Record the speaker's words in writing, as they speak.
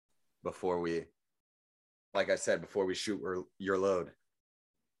before we, like I said, before we shoot your load.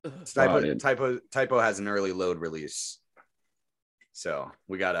 Typo has an early load release, so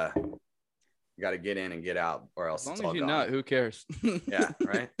we gotta get in and get out, or else as it's long all as you're gone. not, who cares? Yeah,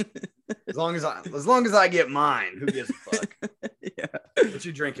 right. As long as I get mine, who gives a fuck? Yeah. What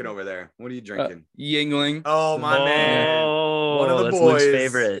you drinking over there? What are you drinking? Yingling. Oh, my man. One of the that's boys. Luke's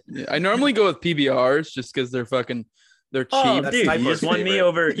favorite. Yeah, I normally go with PBRs just because they're cheap. Oh, That's dude, Typo's you just won me favorite.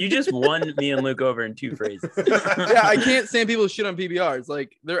 over. You just won me and Luke over in 2 phrases. Yeah, I can't stand people shit on PBRs.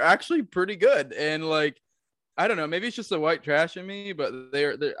 Like, they're actually pretty good. And like, I don't know, maybe it's just the white trash in me, but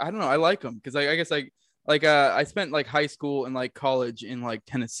they're I don't know, I like them because I guess I spent like high school and like college in like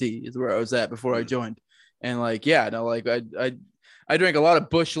Tennessee is where I was at before I joined. And like, yeah, no, like I drank a lot of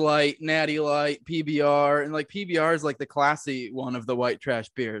Busch Light, Natty Light, PBR, and like PBR is like the classy one of the white trash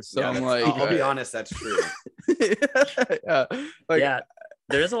beers. So Yeah, I'm like, I'll be honest, that's true. yeah, like, Yeah,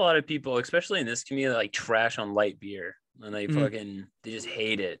 there's a lot of people, especially in this community, that like trash on light beer, and they they just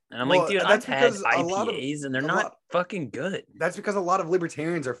hate it. And I'm Well, like, dude, that's I've had because a lot of- IPAs and they're a not lot- fucking good. That's because a lot of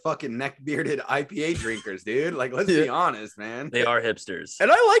libertarians are fucking neck-bearded IPA drinkers, dude. Like, let's be honest, man. They are hipsters.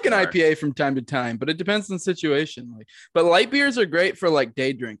 and I like an They are. IPA from time to time, but it depends on the situation. Like, but light beers are great for like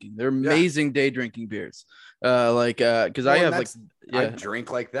day drinking. They're amazing day drinking beers. Because I have like, I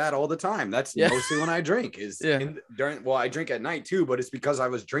drink like that all the time. That's mostly when I drink I drink at night too, but it's because I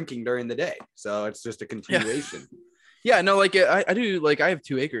was drinking during the day. So it's just a continuation. Yeah, no, like I do, like I have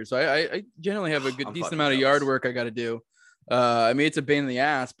 2 acres, so I generally have a decent amount of yard work I got to do. I mean, it's a pain in the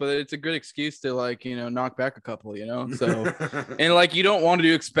ass, but it's a good excuse to like, knock back a couple, so, and like, you don't want to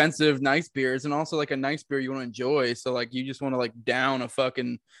do expensive, nice beers. And also like a nice beer you want to enjoy. So like, you just want to like down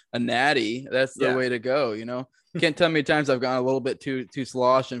a natty. That's the way to go. Can't tell me how many times I've gone a little bit too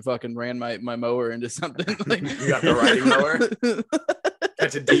slosh and fucking ran my mower into something. Like, You got the riding mower?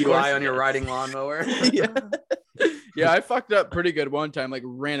 Catch a DUI on your riding lawnmower? Yeah, I fucked up pretty good one time. Like,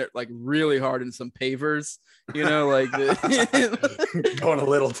 ran it like really hard in some pavers, like going a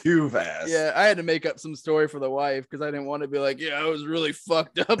little too fast. Yeah, I had to make up some story for the wife because I didn't want to be like, yeah, I was really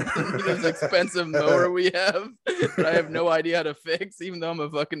fucked up in this expensive mower we have that I have no idea how to fix, even though I'm a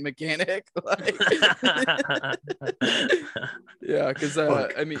fucking mechanic. Like, yeah, because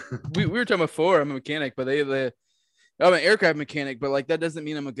I mean, we were talking before, I'm a mechanic, but I'm an aircraft mechanic, but like that doesn't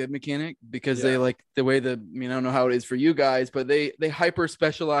mean I'm a good mechanic because they like the way I don't know how it is for you guys, but they hyper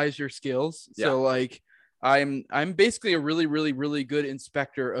specialize your skills. Yeah. So like I'm basically a really, really, really good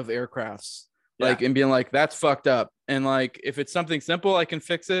inspector of aircrafts, like, and being like, that's fucked up. And like, if it's something simple, I can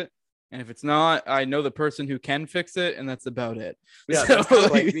fix it. And if it's not, I know the person who can fix it, and that's about it. Yeah, so,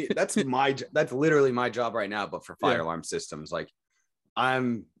 that's literally my job right now, but for fire alarm systems. Like,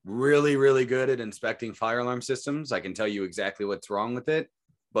 I'm really, really good at inspecting fire alarm systems. I can tell you exactly what's wrong with it,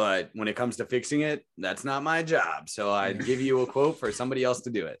 but when it comes to fixing it, that's not my job. So I'd give you a quote for somebody else to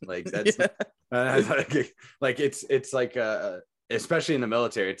do it. Like, that's like it's like especially in the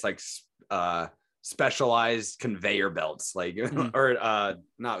military, it's like specialized conveyor belts, like or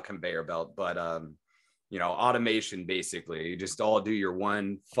not conveyor belt, but automation. Basically, you just all do your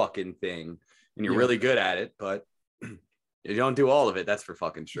one fucking thing, and you're really good at it, but you don't do all of it. That's for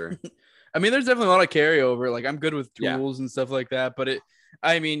fucking sure. I mean, there's definitely a lot of carryover. Like, I'm good with tools and stuff like that, but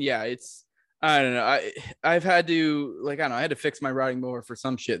I don't know. I've had to, like, I had to fix my riding mower for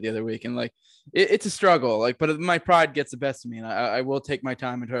some shit the other week, and like, it's a struggle. Like, but my pride gets the best of me, and I will take my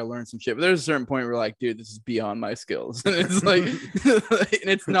time and try to learn some shit. But there's a certain point where like, dude, this is beyond my skills, and it's like, and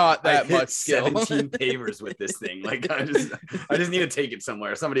it's not that much skill. 17 pavers with this thing. Like, I just need to take it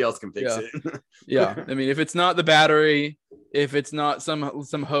somewhere. Somebody else can fix it. Yeah, I mean, if it's not the battery, if it's not some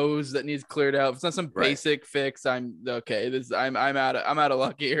hose that needs cleared out, if it's not some basic fix, I'm okay. I'm out of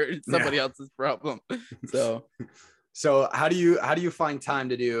luck here. It's somebody else's problem. So how do you find time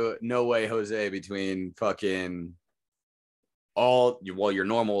to do No Way Jose between fucking your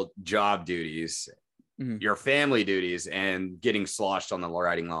normal job duties, your family duties, and getting sloshed on the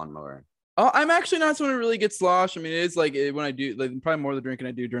riding lawnmower? I'm actually not someone who really gets sloshed. I mean, it is like when I do, like, probably more of the drinking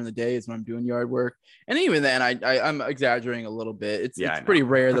I do during the day is when I'm doing yard work. And even then I'm exaggerating a little bit. It's pretty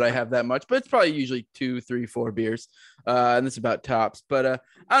rare that I have that much, but it's probably usually 2, 3, 4 beers. And that's about tops. But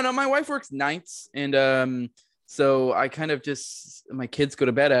I don't know. My wife works nights, and so I kind of my kids go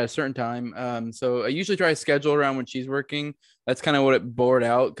to bed at a certain time. So I usually try to schedule around when she's working. That's kind of what it bored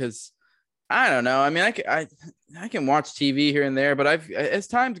out, because I don't know. I mean, I can watch TV here and there, but as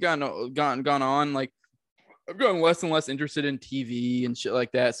time's gone on, like, I've gotten less and less interested in TV and shit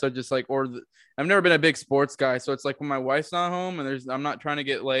like that. So just like, I've never been a big sports guy. So it's like when my wife's not home and I'm not trying to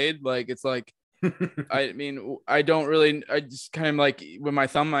get laid, like, it's like I mean, I just kind of like with my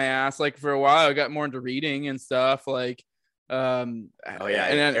thumb in my ass, like for a while, I got more into reading and stuff. Like, oh yeah,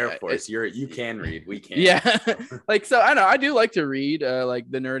 and then, Air Force, you can read, we can't. Yeah. Like, so I don't know, I do like to read like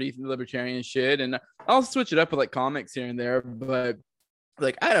the nerdy libertarian shit, and I'll switch it up with like comics here and there, but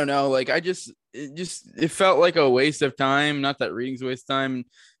like, I don't know, like it felt like a waste of time. Not that reading's a waste of time.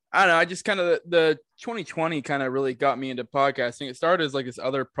 I don't know. I just kind of the 2020 kind of really got me into podcasting. It started as like this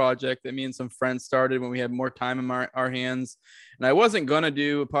other project that me and some friends started when we had more time in our hands. And I wasn't going to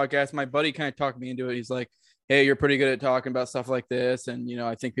do a podcast. My buddy kind of talked me into it. He's like, hey, you're pretty good at talking about stuff like this. And, you know,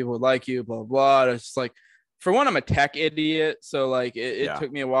 I think people would like you, blah, blah, blah. And I was just like, for one, I'm a tech idiot. So like it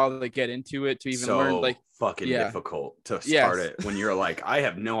took me a while to get into it, to even learn like fucking difficult to start it when you're like, I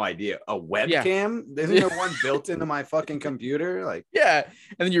have no idea. A webcam? Isn't there one built into my fucking computer? Like, and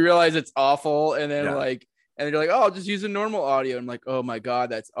then you realize it's awful, and then like, and you're like, oh, I'll just use a normal audio. I'm like, oh my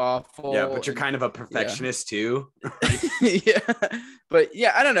god, that's awful. Yeah, but you're kind of a perfectionist too. But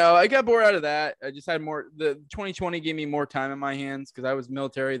yeah, I don't know. I got bored out of that. I just had more. The 2020 gave me more time in my hands because I was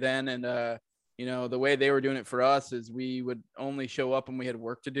military then, and you know, the way they were doing it for us is we would only show up when we had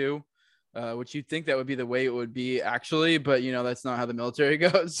work to do. Which you'd think that would be the way it would be actually, but you know, that's not how the military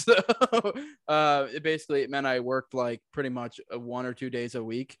goes. So it meant I worked like pretty much 1 or 2 days a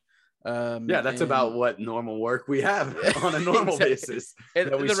week. That's about what normal work we have on a normal basis. And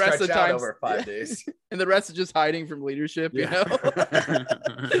the rest of the time over 5 days. And the rest is just hiding from leadership, you know?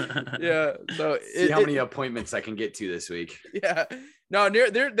 So see how many appointments I can get to this week. Yeah. No,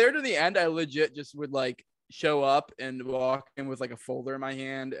 there to the end, I legit just would like show up and walk in with like a folder in my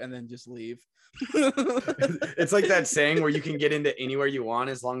hand and then just leave. It's like that saying where you can get into anywhere you want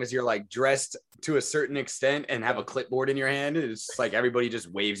as long as you're like dressed to a certain extent and have a clipboard in your hand. It's like everybody just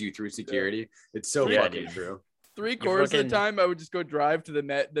waves you through security. It's so fucking true. 3/4 of the time I would just go drive to the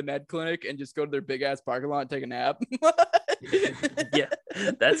med clinic and just go to their big ass parking lot and take a nap. Yeah,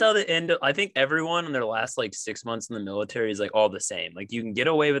 that's how they end up. I think everyone in their last like 6 months in the military is like all the same. Like you can get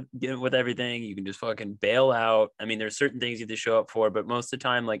away with everything. You can just fucking bail out. I mean, there's certain things you have to show up for, but most of the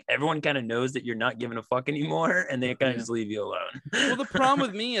time, like everyone kind of knows that you're not giving a fuck anymore, and they kind of just leave you alone. Well, the problem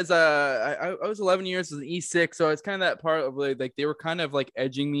with me is I was 11 years as an E6, so it's kind of that part of like they were kind of like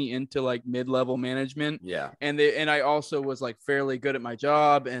edging me into like mid-level management. Yeah, and I also was like fairly good at my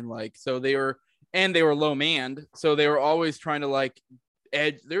job, and like so they were low manned, so they were always trying to like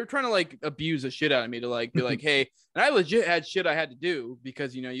they were trying to like abuse the shit out of me to like be like, hey, and I legit had shit I had to do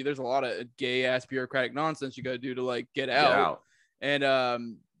because you know there's a lot of gay ass bureaucratic nonsense you got to do to like get out.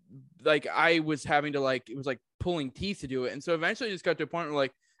 And like I was having to like it was like pulling teeth to do it, and so eventually I just got to a point where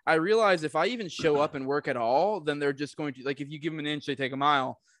like I realized if I even show up and work at all, then they're just going to like if you give them an inch they take a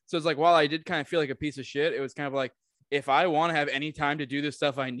mile. So it's like while I did kind of feel like a piece of shit, it was kind of like if I want to have any time to do the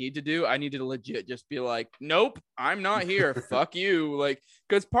stuff I need to do, I need to legit just be like, nope, I'm not here. Fuck you. Like,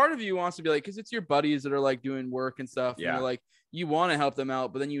 because part of you wants to be like, because it's your buddies that are like doing work and stuff. Yeah. And you're like, you want to help them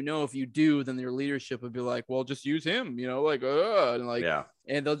out, but then you know if you do, then their leadership would be like, well, just use him, you know, like, and like,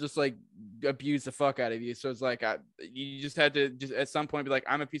 and they'll just like abuse the fuck out of you. So it's like, you just had to just at some point be like,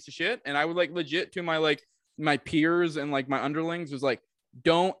 I'm a piece of shit. And I would like legit to my peers and like my underlings was like,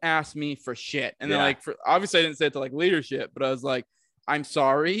 don't ask me for shit. And then like obviously I didn't say it to like leadership, but I was like, I'm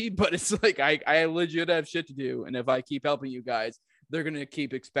sorry, but it's like I legit have shit to do, and if I keep helping you guys, they're gonna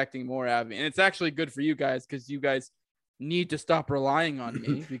keep expecting more out of me. And it's actually good for you guys because you guys need to stop relying on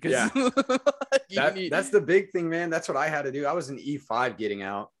me because that's the big thing, man. That's what I had to do. I was an E5 getting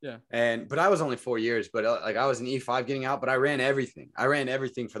out, but I was only 4 years, but like I was an E5 getting out, but I ran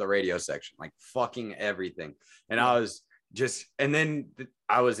everything for the radio section, like fucking everything. And I was just, and then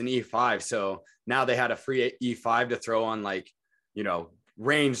I was an E5. So now they had a free E5 to throw on like, you know,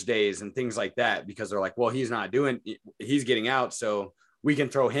 range days and things like that, because they're like, well, he's getting out. So we can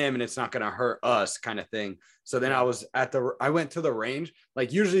throw him and it's not going to hurt us kind of thing. So then I went to the range.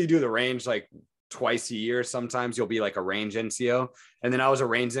 Like usually you do the range like twice a year. Sometimes you'll be like a range NCO. And then I was a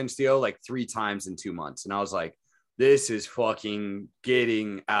range NCO like 3 times in 2 months. And I was like, this is fucking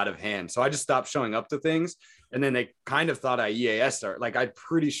getting out of hand. So I just stopped showing up to things. And then they kind of thought I EAS'd. Like, I'm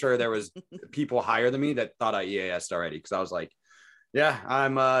pretty sure there was people higher than me that thought I EAS'd already. Cause I was like, yeah,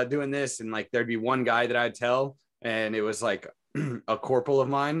 I'm doing this. And like, there'd be one guy that I'd tell, and it was like a corporal of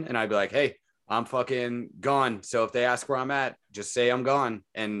mine. And I'd be like, hey, I'm fucking gone. So if they ask where I'm at, just say I'm gone.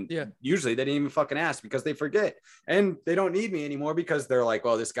 And usually they didn't even fucking ask because they forget, and they don't need me anymore because they're like,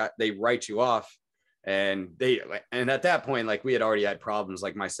 well, this guy, they write you off. And at that point, like we had already had problems,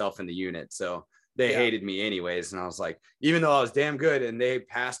 like myself in the unit. So they hated me anyways. And I was like, even though I was damn good and they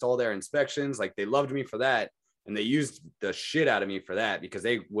passed all their inspections, like they loved me for that. and they used the shit out of me for that because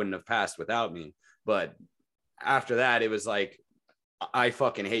they wouldn't have passed without me. But after that, it was like, I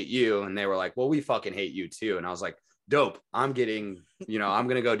fucking hate you. And they were like, well, we fucking hate you too. And I was like, dope. I'm getting, I'm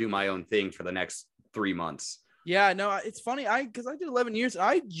going to go do my own thing for the next 3 months. Yeah, no, it's funny. Because I did 11 years.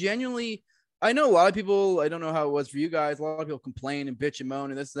 I know a lot of people, I don't know how it was for you guys. A lot of people complain and bitch and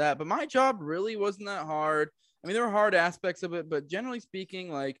moan and this, that, but my job really wasn't that hard. I mean, there were hard aspects of it, but generally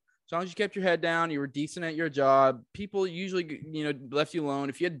speaking, like, as long as you kept your head down, you were decent at your job, people usually, left you alone.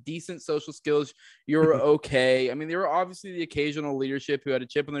 If you had decent social skills, you were okay. I mean, there were obviously the occasional leadership who had a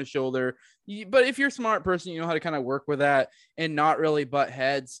chip on their shoulder, but if you're a smart person, you know how to kind of work with that and not really butt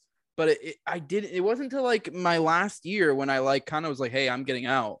heads. But it wasn't until like my last year when I like kind of was like, hey, I'm getting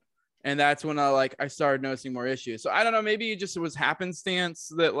out. And that's when I started noticing more issues. So I don't know, maybe it just was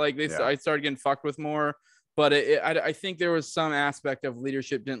happenstance that like I started getting fucked with more. But I think there was some aspect of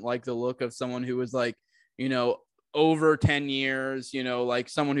leadership didn't like the look of someone who was like, over 10 years, like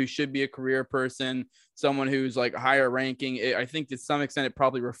someone who should be a career person, someone who's like higher ranking. I think to some extent it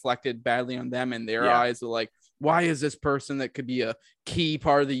probably reflected badly on them in their eyes of like, why is this person that could be a key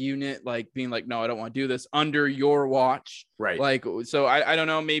part of the unit, like being like, no, I don't want to do this under your watch. Right. Like, so I don't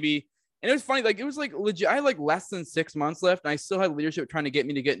know, maybe. And it was funny, like it was like legit. I had like less than 6 months left, and I still had leadership trying to get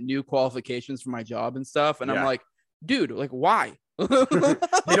me to get new qualifications for my job and stuff. And I'm like, dude, like why?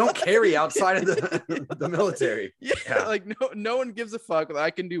 They don't carry outside of the military. Yeah, like no one gives a fuck that I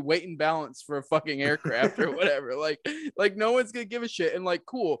can do weight and balance for a fucking aircraft or whatever. Like no one's gonna give a shit. And like,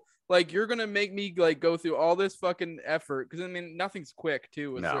 cool, like you're gonna make me like go through all this fucking effort because I mean nothing's quick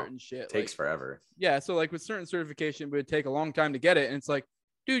too with certain shit. It takes forever. Yeah, so like with certain certification, it would take a long time to get it, and it's like,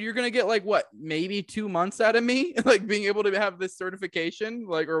 dude, you're going to get like what, maybe 2 months out of me, like being able to have this certification,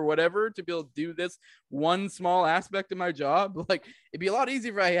 like, or whatever, to be able to do this one small aspect of my job. Like, it'd be a lot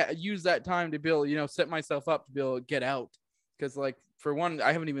easier if I use that time to be able, set myself up to be able to get out. Cause like, for one,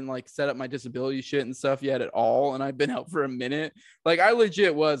 I haven't even like set up my disability shit and stuff yet at all. And I've been out for a minute. Like I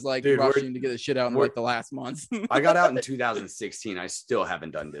legit was like rushing to get the shit out in like the last month. I got out in 2016. I still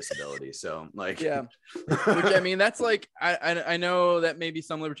haven't done disability. So like, yeah, which I mean, that's like, I know that maybe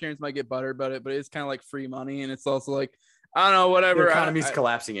some libertarians might get buttered about it, but it's kind of like free money. And it's also like, I don't know, whatever. The economy's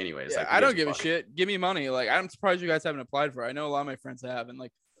collapsing anyways. Yeah, like, I don't give a shit. Give me money. Like, I'm surprised you guys haven't applied for it. I know a lot of my friends have. And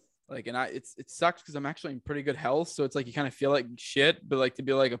and it sucks because I'm actually in pretty good health. So it's like, you kind of feel like shit, but like to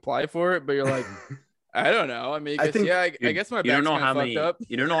be like, apply for it. But you're like, I don't know. I mean, I guess my back's kind of fucked up.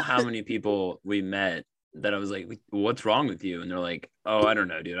 You don't know how many people we met that I was like, what's wrong with you? And they're like, oh, I don't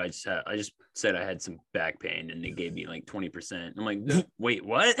know, dude. I just said I had some back pain and they gave me like 20%. I'm like, wait,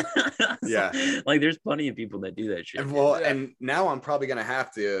 what? Yeah. Like there's plenty of people that do that shit. And now I'm probably going to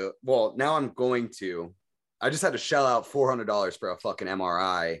have to, I just had to shell out $400 for a fucking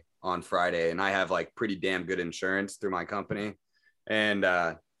MRI on Friday. And I have like pretty damn good insurance through my company. And,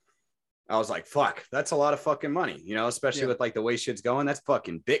 I was like, fuck, that's a lot of fucking money, especially with like the way shit's going. That's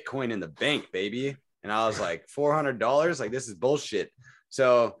fucking Bitcoin in the bank, baby. And I was like, $400, like this is bullshit.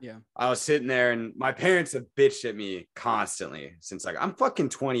 So I was sitting there and my parents have bitched at me constantly since like, I'm fucking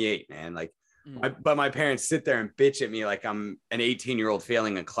 28, man. Like, but my parents sit there and bitch at me like I'm an 18-year-old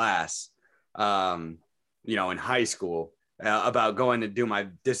failing a class, in high school about going to do my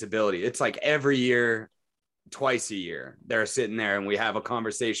disability. It's like every year, twice a year, they're sitting there and we have a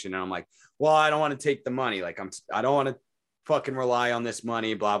conversation and I'm like, well, I don't want to take the money. Like I don't want to fucking rely on this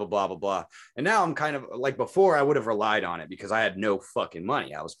money, blah, blah, blah, blah, blah. And now I'm kind of like, before I would have relied on it because I had no fucking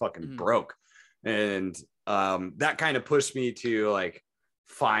money. I was fucking broke. And that kind of pushed me to like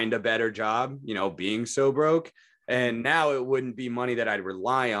find a better job, being so broke. And now it wouldn't be money that I'd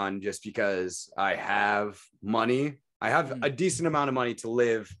rely on just because I have money. I have a decent amount of money to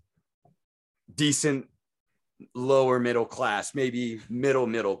live decent, lower middle class, maybe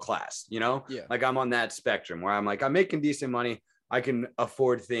middle class, like I'm on that spectrum where I'm like, I'm making decent money. I can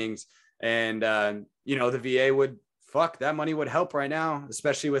afford things. And, the VA that money would help right now,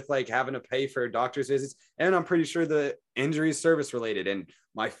 especially with like having to pay for doctor's visits. And I'm pretty sure the injury is service related and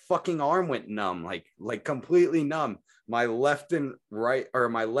my fucking arm went numb, like completely numb. My left and right, or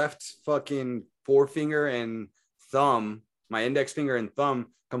my left fucking forefinger and thumb, my index finger and thumb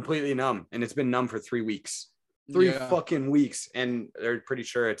completely numb. And it's been numb for 3 weeks. 3 fucking weeks, and they're pretty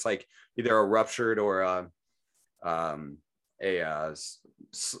sure it's like either a ruptured or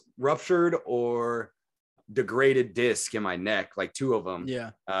ruptured or degraded disc in my neck, like 2 of them.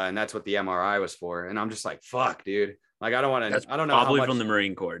 Yeah. And that's what the MRI was for. And I'm just like, fuck, dude. Like, I don't want to, I don't know. Probably from the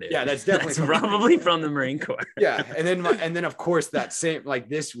Marine Corps, dude. Yeah, that's definitely probably from the Marine Corps. Yeah. And then of course that same, like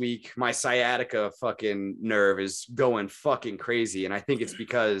this week, my sciatica fucking nerve is going fucking crazy. And I think it's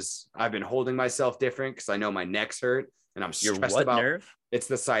because I've been holding myself different because I know my neck's hurt and I'm stressed about nerve. It's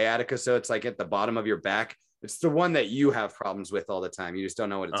the sciatica. So it's like at the bottom of your back. It's the one that you have problems with all the time. You just don't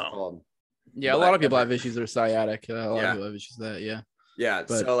know what it's called. Yeah. But a lot of people have issues that are sciatic. A lot of people have issues with that. Yeah. Yeah.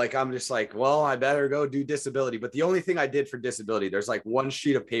 But, so like, I'm just like, well, I better go do disability. But the only thing I did for disability, there's like one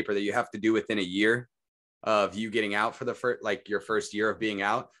sheet of paper that you have to do within a year of you getting out for the first, like your first year of being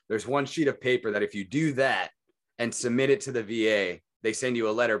out. There's one sheet of paper that if you do that and submit it to the VA, they send you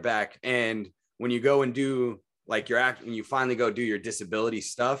a letter back. And when you go and do like when you finally go do your disability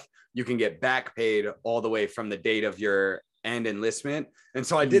stuff, you can get back paid all the way from the date of your end enlistment. And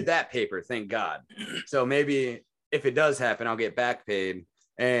so I did that paper, thank God. So maybe if it does happen, I'll get back paid.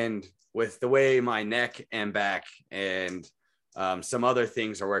 And with the way my neck and back and some other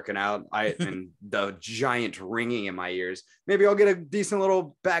things are working out, and the giant ringing in my ears, maybe I'll get a decent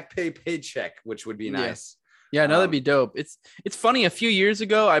little back pay paycheck, which would be nice. Yeah, no, that'd be dope. It's funny. A few years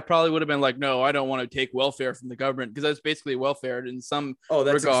ago, I probably would have been like, no, I don't want to take welfare from the government because that's basically welfare in some that's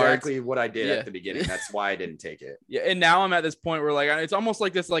regards. Exactly what I did at the beginning. That's why I didn't take it. Yeah, and now I'm at this point where like it's almost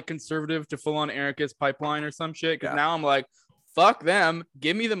like this like conservative to full on anarchist pipeline or some shit. Because now I'm like, fuck them,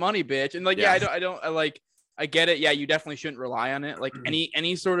 give me the money, bitch. And like, I get it. Yeah, you definitely shouldn't rely on it. Like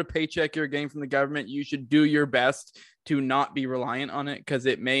any sort of paycheck you're getting from the government, you should do your best to not be reliant on it because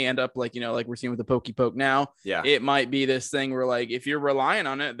it may end up like, like we're seeing with the Pokey Poke now. Yeah, it might be this thing where like if you're relying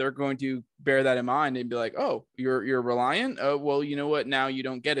on it, they're going to bear that in mind and be like, oh, you're reliant. Oh, well, you know what? Now you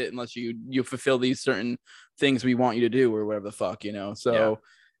don't get it unless you fulfill these certain things we want you to do or whatever the fuck, So. Yeah.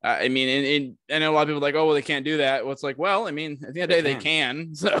 I mean, I know a lot of people are like, oh, well, they can't do that. Well, it's like, well, I mean, at the end of the day, they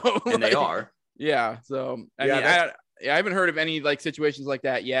can. So, and they are. Yeah. So, I haven't heard of any like situations like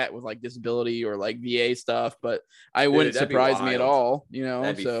that yet with like disability or like VA stuff, but I wouldn't surprise me at all.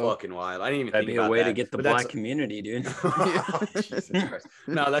 That'd be fucking wild. I didn't even think about that. That'd be a way to get the black that's community, dude. Jesus Christ.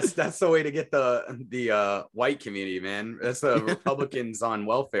 No, that's the way to get the white community, man. That's the Republicans on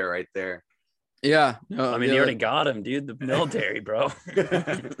welfare right there. Yeah. No, I mean, you already got him, dude. The military, bro.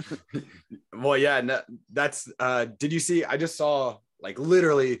 Well, yeah, no, that's did you see? I just saw like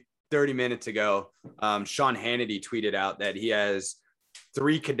literally 30 minutes ago, Sean Hannity tweeted out that he has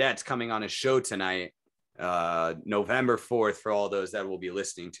 3 cadets coming on his show tonight, November 4th, for all those that will be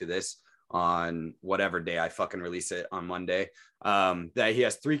listening to this on whatever day I fucking release it on Monday, that he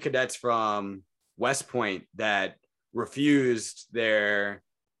has 3 cadets from West Point that refused the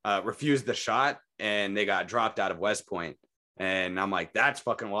shot and they got dropped out of West Point. And I'm like, that's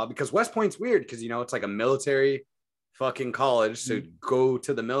fucking wild because West Point's weird because, it's like a military fucking college. So go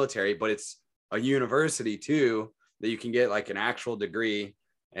to the military, but it's a university too, that you can get like an actual degree.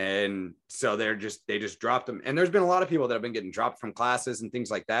 And so they just dropped them. And there's been a lot of people that have been getting dropped from classes and things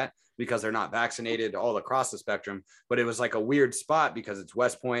like that because they're not vaccinated all across the spectrum. But it was like a weird spot because it's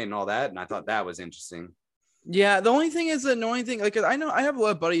West Point and all that. And I thought that was interesting. Yeah, the only thing is the annoying thing, like I know I have a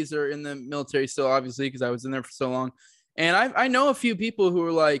lot of buddies that are in the military still, obviously, because I was in there for so long, and I know a few people who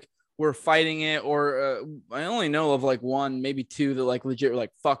are like were fighting it, or I only know of like 1, maybe 2 that like legit were like,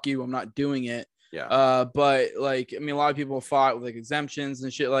 "Fuck you, I'm not doing it." Yeah. But like, I mean, a lot of people fought with like exemptions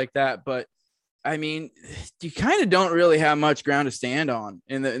and shit like that, but I mean, you kind of don't really have much ground to stand on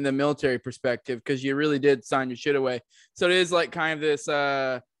in the military perspective because you really did sign your shit away. So it is like kind of this.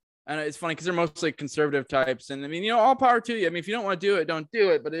 And it's funny because they're mostly conservative types. And I mean, all power to you. I mean, if you don't want to do it, don't do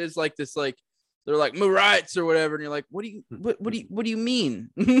it. But it is like this, like, they're like, "My rights" or whatever. And you're like, what do you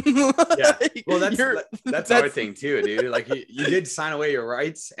mean? Yeah. Well, that's our thing too, dude. Like you did sign away your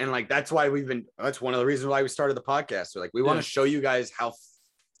rights. And like, that's why that's one of the reasons why we started the podcast. We're like, we want to show you guys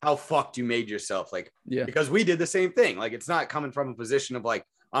how fucked you made yourself. Like, because we did the same thing. Like, it's not coming from a position of like,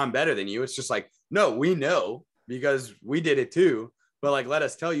 I'm better than you. It's just like, no, we know because we did it too. But like, let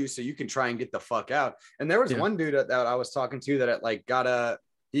us tell you so you can try and get the fuck out. And there was one dude that I was talking to that like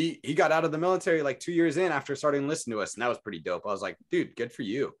he got out of the military like 2 years in after starting to listen to us. And that was pretty dope. I was like, dude, good for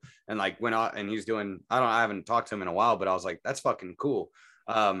you. And like went out and he's doing, I haven't talked to him in a while, but I was like, that's fucking cool.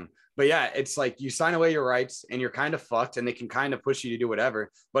 But yeah, it's like you sign away your rights and you're kind of fucked and they can kind of push you to do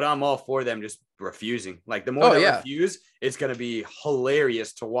whatever. But I'm all for them just refusing. Like the more they refuse, it's going to be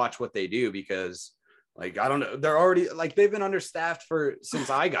hilarious to watch what they do because like, I don't know. They're already like, they've been understaffed since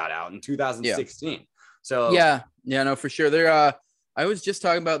I got out in 2016. Yeah. So no, for sure. I was just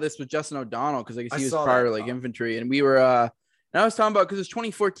talking about this with Justin O'Donnell. Cause I guess he was prior like infantry and we were, and I was talking about, cause it's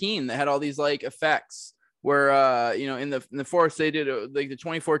 2014 that had all these like effects where in the force they did like the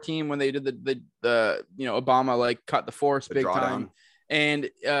 2014 when they did the Obama like cut the force big time. And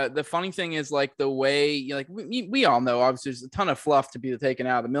the funny thing is like the way like we all know obviously there's a ton of fluff to be taken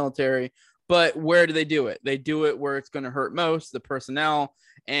out of the military, but where do they do it? They do it where it's going to hurt most, the personnel.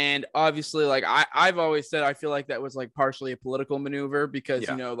 And obviously like I've always said I feel like that was like partially a political maneuver because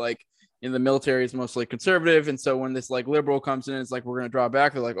like in the military is mostly conservative, and so when this like liberal comes in, it's like we're gonna draw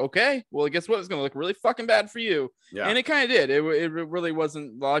back. They're like, okay, well, guess what? It's gonna look really fucking bad for you. Yeah. And it kind of did. It really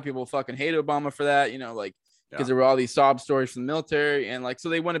wasn't. A lot of people fucking hate Obama for that, like because there were all these sob stories from the military, and like so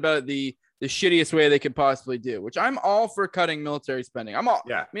they went about it the shittiest way they could possibly do. Which I'm all for cutting military spending. I'm all.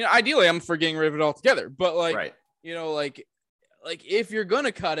 Yeah. I mean, ideally, I'm for getting rid of it altogether. But like, right. Like if you're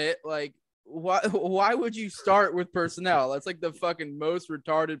gonna cut it, like. Why would you start with personnel? That's like the fucking most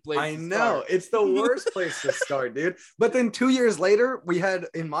retarded place. I know it's the worst place to start, dude. But then 2 years later, we had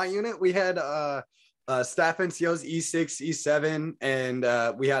in my unit, we had staff NCOs E6, E7,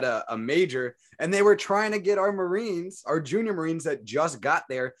 and we had a major, and they were trying to get our Marines, our junior Marines that just got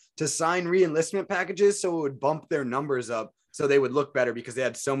there, to sign re-enlistment packages so it would bump their numbers up. So they would look better because they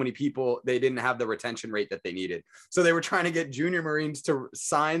had so many people, they didn't have the retention rate that they needed. So they were trying to get junior Marines to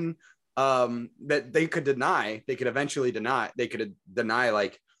sign that they could eventually deny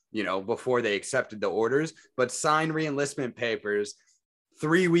like before they accepted the orders, but sign re-enlistment papers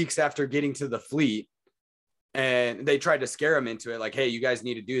 3 weeks after getting to the fleet. And they tried to scare them into it like, hey, you guys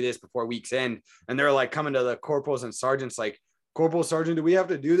need to do this before week's end. And they're like coming to the corporals and sergeants like, corporal, sergeant, do we have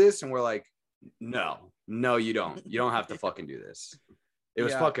to do this? And we're like, no, you don't have to fucking do this. It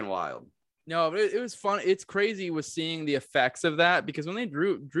was fucking wild. No, but it was fun. It's crazy with seeing the effects of that, because when they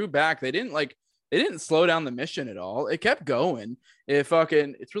drew back, they didn't slow down the mission at all. It kept going. It's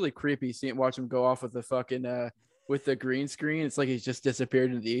really creepy watch him go off with the fucking with the green screen. It's like he's just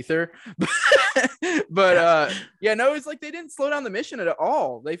disappeared into the ether. But it's like they didn't slow down the mission at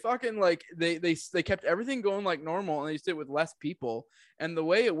all. They fucking like they kept everything going like normal, and they just did it with less people. And the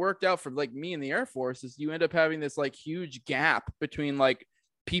way it worked out for like me in the Air Force is you end up having this like huge gap between like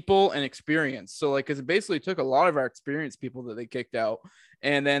people and experience. So like, because it basically took a lot of our experienced people that they kicked out,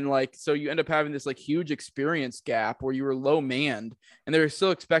 and then like so you end up having this like huge experience gap where you were low manned and they were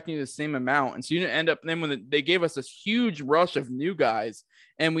still expecting you the same amount. And so you end up then when they gave us this huge rush of new guys,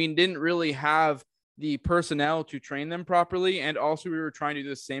 and we didn't really have the personnel to train them properly, and also we were trying to do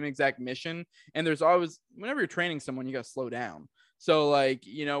the same exact mission, and there's always, whenever you're training someone, you got to slow down. So like,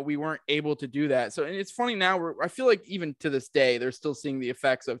 we weren't able to do that. So, and it's funny now, I feel like even to this day, they're still seeing the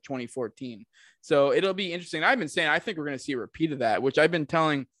effects of 2014. So it'll be interesting. I've been saying, I think we're going to see a repeat of that, which I've been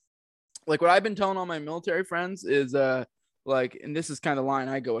telling, like what I've been telling all my military friends is like, and this is kind of the line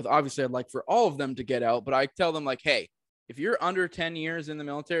I go with. Obviously I'd like for all of them to get out, but I tell them like, hey, if you're under 10 years in the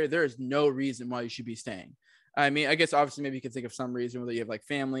military, there is no reason why you should be staying. I mean, I guess obviously maybe you could think of some reason whether you have like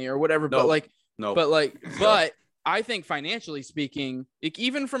family or whatever, but I think financially speaking, like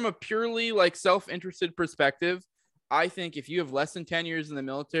even from a purely like self-interested perspective, I think if you have less than 10 years in the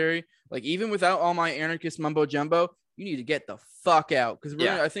military, like even without all my anarchist mumbo jumbo, you need to get the fuck out. Because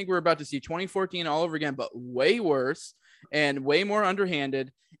I think we're about to see 2014 all over again, but way worse and way more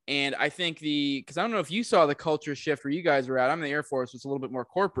underhanded. And I think because I don't know if you saw the culture shift where you guys were at. I'm in the Air Force, it's a little bit more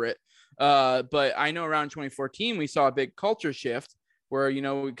corporate. But I know around 2014, we saw a big culture shift. Where,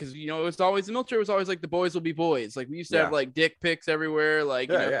 because, it was always, the military was always like, the boys will be boys. Like we used to have like dick pics everywhere. Like,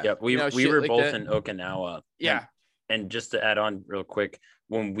 we were like both that. in Okinawa. Yeah. And just to add on real quick,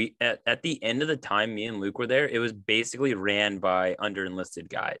 when we, at the end of the time, me and Luke were there, it was basically ran by under enlisted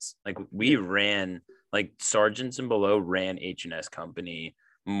guys. Like we ran, like sergeants and below ran H&S Company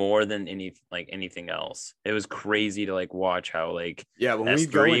more than anything else. It was crazy to like watch how like, when we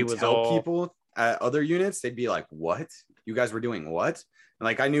go and tell people at other units, they'd be like, what? You guys were doing what? And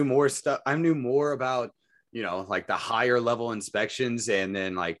like I knew more stuff. I knew more about, like the higher level inspections and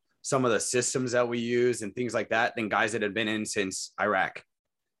then like some of the systems that we use and things like that than guys that had been in since Iraq.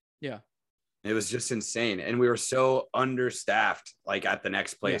 Yeah. It was just insane. And we were so understaffed, like at the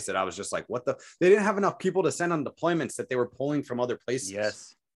next place that I was just like, they didn't have enough people to send on deployments that they were pulling from other places.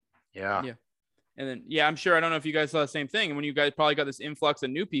 Yes. Yeah. And then, I'm sure, I don't know if you guys saw the same thing. And when you guys probably got this influx of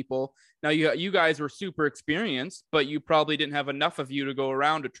new people, now you guys were super experienced, but you probably didn't have enough of you to go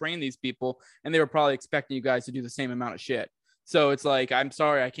around to train these people. And they were probably expecting you guys to do the same amount of shit. So it's like, I'm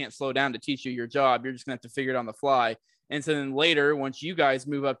sorry, I can't slow down to teach you your job. You're just gonna have to figure it on the fly. And so then later, once you guys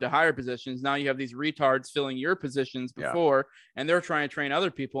move up to higher positions, now you have these retards filling your positions before, and they're trying to train other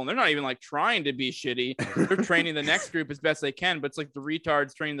people. And they're not even like trying to be shitty. They're training the next group as best they can, but it's like the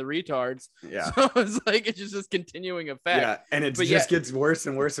retards train the retards. Yeah. So it's like, it's just this continuing effect. Yeah. And it just gets worse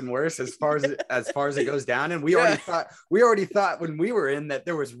and worse and worse as far as it goes down. And we already thought when we were in that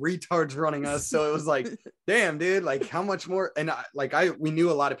there was retards running us. So it was like, damn, dude, like how much more? And we knew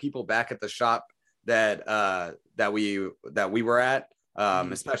a lot of people back at the shop that we were at,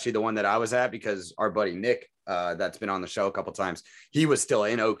 especially the one that I was at, because our buddy Nick, that's been on the show a couple times, he was still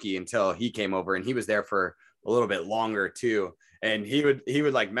in Oki until he came over, and he was there for a little bit longer too. And he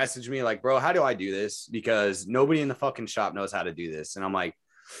would like message me like, bro, how do I do this? Because nobody in the fucking shop knows how to do this. And I'm like,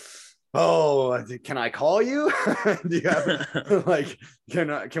 oh, can I call you? Do you have like,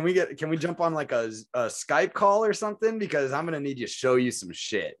 can we jump on like a Skype call or something? Because I'm going to need you to show you some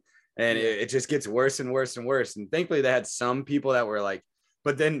shit. And it just gets worse and worse and worse. And thankfully they had some people that were like,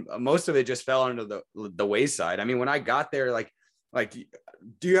 but then most of it just fell under the wayside. I mean, when I got there, like,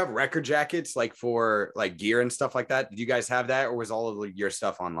 do you have record jackets like for like gear and stuff like that? Did you guys have that, or was all of your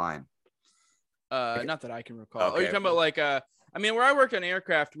stuff online? Not that I can recall. Okay. Are you talking about like, I mean, where I worked on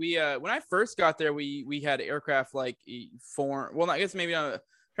aircraft, we, when I first got there, we had aircraft like I guess maybe I'm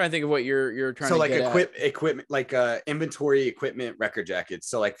trying to think of what you're trying to like get equipment, like inventory equipment record jackets.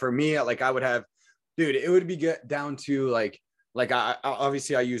 So like for me, like I would have, dude, it would be down to like I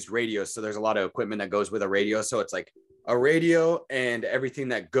obviously I used radios. So there's a lot of equipment that goes with a radio. So it's like a radio and everything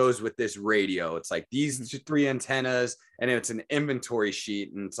that goes with this radio. It's like these 3 antennas, and it's an inventory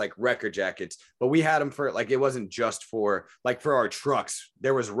sheet, and it's like record jackets. But we had them for like, it wasn't just for like for our trucks.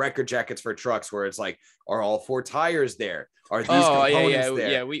 There was record jackets for trucks where it's like, are all 4 tires there? Are these components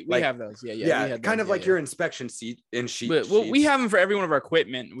there? Yeah, we have those. Yeah, kind of like your inspection sheet. Well, we have them for every one of our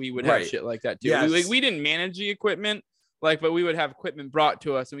equipment. We would have shit like that too. Yes. We didn't manage the equipment. But we would have equipment brought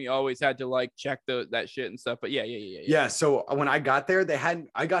to us, and we always had to like check that shit and stuff. But yeah. So when I got there,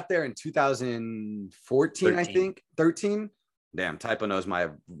 I got there in 2014, I think 13. Damn, Typo knows my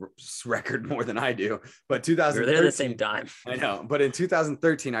record more than I do. But 2013, we were there at the same time. I know. But in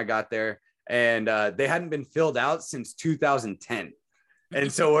 2013, I got there, and they hadn't been filled out since 2010. And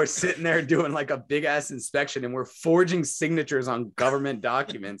so we're sitting there doing like a big ass inspection, and we're forging signatures on government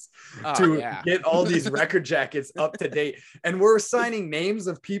documents to get all these record jackets up to date. And we're signing names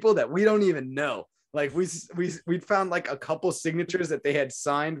of people that we don't even know. Like we found like a couple signatures that they had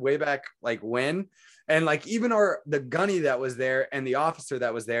signed way back like when. And like even the gunny that was there and the officer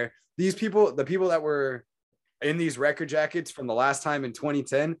that was there, the people that were in these record jackets from the last time in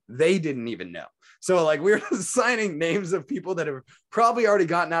 2010, they didn't even know. So like we were signing names of people that have probably already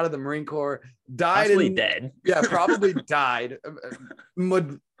gotten out of the Marine Corps, dead. Yeah, probably died.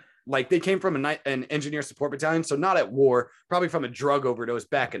 Like they came from an engineer support battalion, so not at war, probably from a drug overdose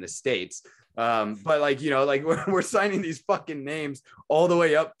back in the States. But like, like we're signing these fucking names all the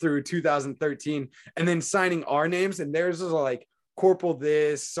way up through 2013, and then signing our names, and theirs is like Corporal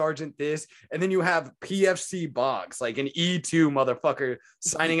this, Sergeant this, and then you have PFC Boggs, like an E2 motherfucker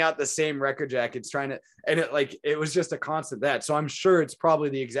signing out the same record jackets, and it was just a constant that. So I'm sure it's probably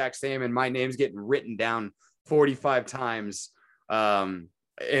the exact same, and my name's getting written down 45 times. Today,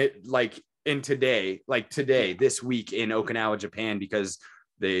 this week in Okinawa, Japan, because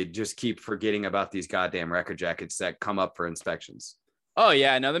they just keep forgetting about these goddamn record jackets that come up for inspections. Oh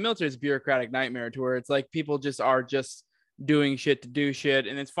yeah, no, the military is a bureaucratic nightmare to where it's like people are just doing shit to do shit.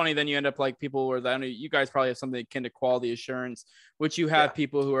 And it's funny, then you end up like people where you guys probably have something akin to quality assurance, which you have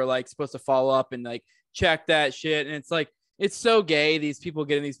people who are like supposed to follow up and like check that shit. And it's like, it's so gay, these people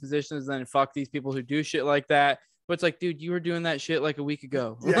get in these positions and then fuck these people who do shit like that. But it's like, dude, you were doing that shit like a week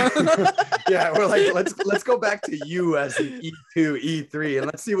ago. Yeah, we're like, let's go back to you as an E2, E3, and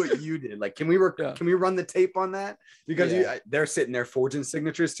let's see what you did. Like, can we run the tape on that? Because they're sitting there forging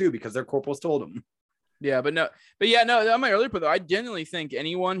signatures too, because their corporals told them. Yeah, but on my earlier point though, I genuinely think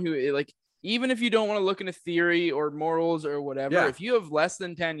anyone who like, even if you don't want to look into theory or morals or whatever, if you have less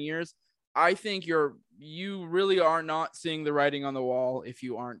than 10 years, I think you really are not seeing the writing on the wall if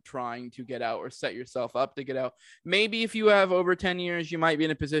you aren't trying to get out or set yourself up to get out. Maybe if you have over 10 years, you might be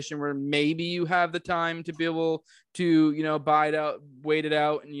in a position where maybe you have the time to be able to, buy it out, wait it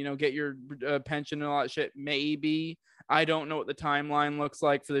out, and, get your pension and all that shit. Maybe. I don't know what the timeline looks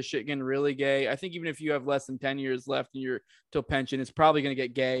like for the shit getting really gay. I think even if you have less than 10 years left and you're till pension, it's probably going to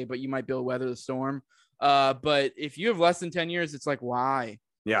get gay, but you might be able to weather the storm. But if you have less than 10 years, it's like, why?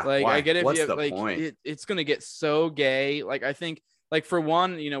 Yeah. Like, why? I get it. What's the point? It's going to get so gay. Like, I think, like, for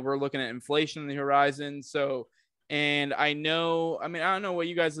one, we're looking at inflation on the horizon. So And I don't know what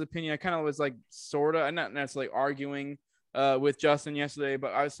you guys' opinion. I kind of was like I'm not necessarily arguing with Justin yesterday,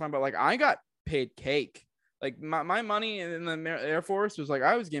 but I was talking about like I got paid cake. Like my money in the Air Force was like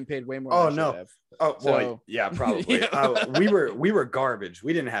I was getting paid way more. Oh no! Oh boy, yeah, probably. Yeah. We were garbage.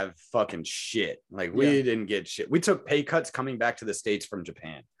 We didn't have fucking shit. Like we didn't get shit. We took pay cuts coming back to the States from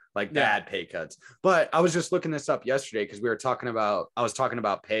Japan, like bad pay cuts. But I was just looking this up yesterday because I was talking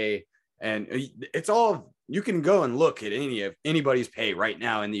about pay, and it's all. You can go and look at anybody's pay right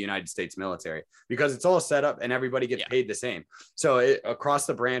now in the United States military because it's all set up and everybody gets paid the same. So across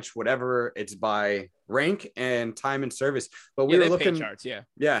the branch, whatever, it's by rank and time and service. But we were looking pay charts,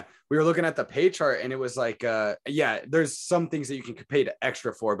 we were looking at the pay chart and it was like, there's some things that you can get paid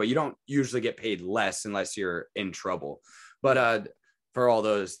extra for, but you don't usually get paid less unless you're in trouble. But for all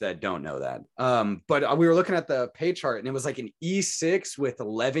those that don't know that, but we were looking at the pay chart and it was like an E6 with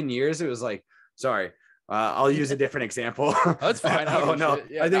 11 years. It was like, sorry. I'll use a different example. That's fine. No.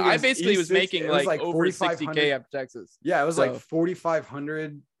 Yeah, I basically was making like over 60K after taxes. Yeah, it was like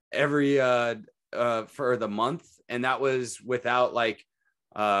 4,500 every for the month, and that was without like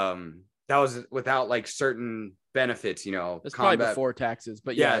certain benefits. You know, that's probably before taxes,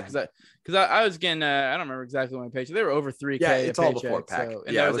 but because I was getting I don't remember exactly what my paycheck. They were over 3K. Yeah, it's all paycheck, before pack. So,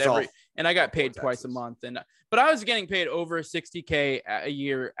 and it was and I got paid twice a month, but I was getting paid over 60K a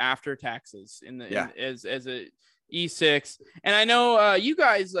year after taxes as a E6. And I know you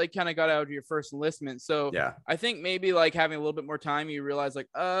guys like kind of got out of your first enlistment. So I think maybe like having a little bit more time, you realize like,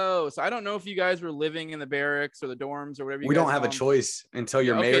 so I don't know if you guys were living in the barracks or the dorms or whatever. We don't have a choice until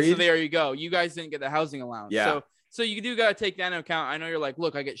you're married. So there you go. You guys didn't get the housing allowance. Yeah. So you do got to take that into account. I know you're like,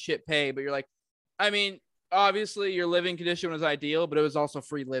 look, I get shit pay, but you're like, I mean, obviously your living condition was ideal, but it was also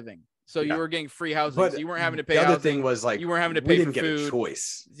free living. So you were getting free housing. So you weren't having to pay. The other thing was like you weren't having to pay for food. We didn't get a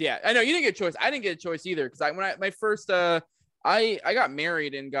choice. Yeah, I know you didn't get a choice. I didn't get a choice either because my first I got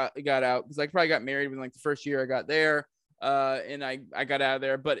married and got out because I probably got married within like the first year I got there. And I got out of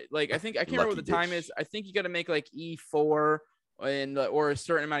there. But like I think I can't remember what the time is. I think you got to make like E4 or a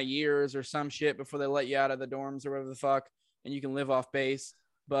certain amount of years or some shit before they let you out of the dorms or whatever the fuck, and you can live off base.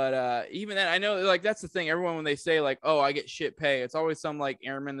 But even then, I know like that's the thing. Everyone when they say like, "Oh, I get shit pay," it's always some like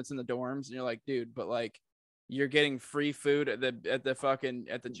airman that's in the dorms, and you're like, "Dude," but like you're getting free food at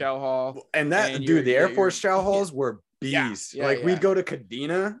the chow hall. And the Air Force chow halls were beasts. We'd go to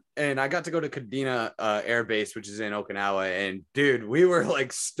Kadena, and I got to go to Kadena Air Base, which is in Okinawa. And dude, we were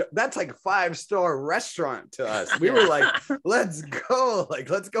like, that's like a 5-star restaurant to us. We were like, let's go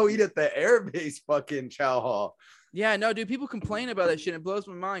eat at the Air Base fucking chow hall. Yeah, no, dude, people complain about that shit. It blows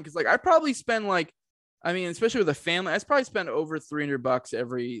my mind because, like, I probably spend like, I mean, especially with a family, I probably spend over $300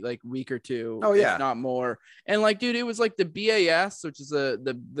 every like week or two. Oh yeah, if not more. And like, dude, it was like the BAS, which is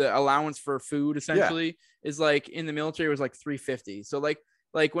the allowance for food, essentially, is like in the military was like $350. So like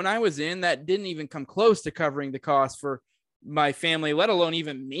when I was in, that didn't even come close to covering the cost for my family, let alone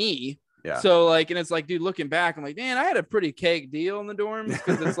even me. Yeah. So like, and it's like, dude, looking back, I'm like, man, I had a pretty cake deal in the dorms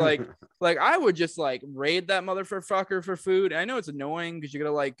because it's like, like I would just like raid that motherfucker for food. And I know it's annoying because you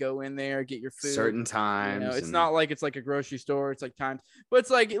gotta like go in there, get your food certain times. You know, it's not like it's like a grocery store. It's like times, but it's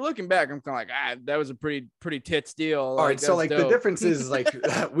like looking back, I'm kind of like, that was a pretty tits deal. All right, so like dope. The difference is like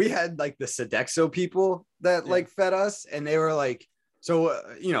we had like the Sodexo people that like fed us, and they were like. So,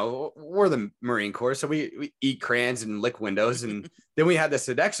 we're the Marine Corps, so we eat crayons and lick windows. And then we had the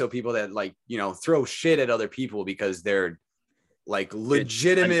Sodexo people that like, throw shit at other people because they're like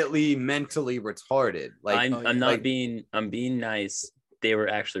legitimately mentally retarded. Like I'm being nice. They were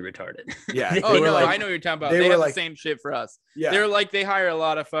actually retarded. Yeah. I know what you're talking about. They have the same shit for us. Yeah. They're like, they hire a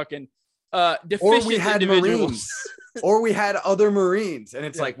lot of fucking deficient or we had individuals. Marines or we had other Marines. And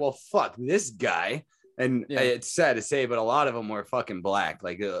it's like, well, fuck this guy. And it's sad to say, but a lot of them were fucking black.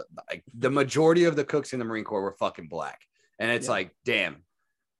 Like the majority of the cooks in the Marine Corps were fucking black. And it's like, damn,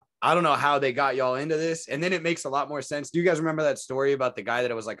 I don't know how they got y'all into this. And then it makes a lot more sense. Do you guys remember that story about the guy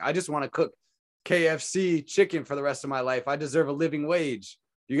that was like, I just want to cook KFC chicken for the rest of my life. I deserve a living wage.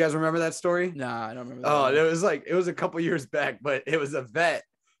 Do you guys remember that story? Nah, I don't remember that. Oh, it was a couple years back, but it was a vet.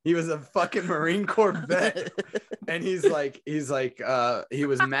 He was a fucking Marine Corps vet. And he was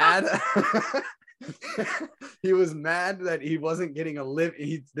mad. He was mad that he wasn't getting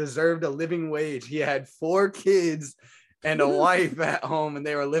he deserved a living wage. He had 4 kids and a wife at home, and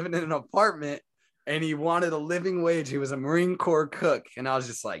they were living in an apartment, and he wanted a living wage. He was a Marine Corps cook. And I was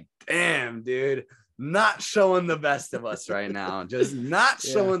just like, damn, dude, not showing the best of us right now. Just not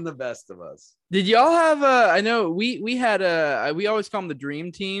showing the best of us. Did y'all have I know we had we always call them the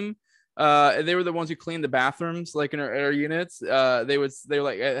dream team. And they were the ones who cleaned the bathrooms, like in our units. They were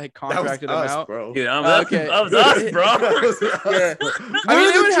like had contracted them out, bro. Dude, that was us, bro. Yeah. I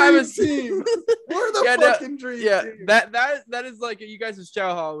mean, they would have a team. We're the fucking dream team. Yeah, that is like you guys'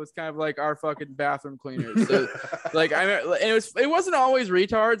 chow hall was kind of like our fucking bathroom cleaners. So, like it wasn't always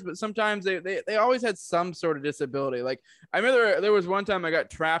retards, but sometimes they always had some sort of disability. Like I remember there was one time I got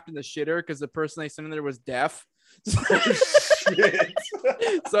trapped in the shitter because the person they sent in there was deaf. Oh, shit.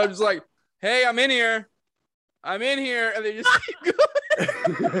 So I'm just like, hey, I'm in here, and they just keep going.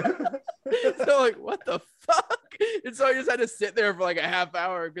 So like, what the fuck? And so I just had to sit there for like a half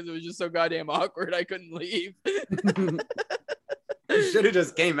hour because it was just so goddamn awkward. I couldn't leave. You should have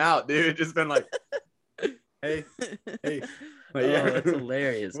just came out, dude. Just been like, hey. Like, yeah, that's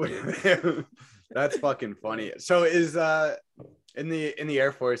hilarious, dude. That's fucking funny. So is in the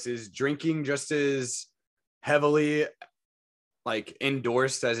Air Force, is drinking just as heavily like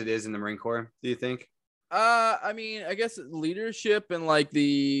endorsed as it is in the Marine Corps, do you think? I mean, I guess leadership and like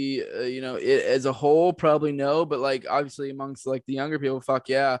the it as a whole probably no, but like obviously amongst like the younger people, fuck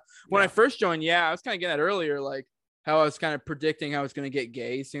yeah. When I first joined, I was kind of getting that earlier, like how I was kind of predicting how it's going to get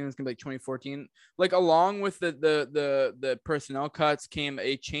gay soon. It's going to be like 2014. Like along with the personnel cuts came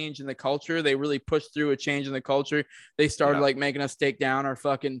a change in the culture. They really pushed through a change in the culture. They started like making us take down our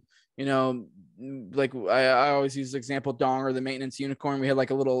fucking, like I always use the example, Donger, the maintenance unicorn. We had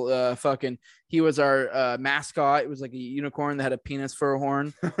like a little he was our mascot. It was like a unicorn that had a penis for a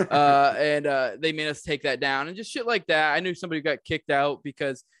horn. And they made us take that down and just shit like that. I knew somebody got kicked out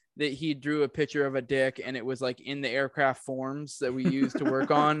because that he drew a picture of a dick and it was like in the aircraft forms that we used to work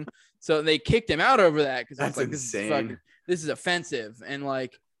on. So they kicked him out over that because that's like, insane. This is offensive. And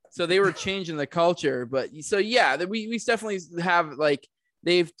like, so they were changing the culture. But so yeah, we definitely have like,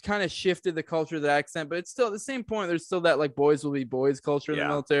 they've kind of shifted the culture to that extent, but it's still at the same point. There's still that like boys will be boys culture in the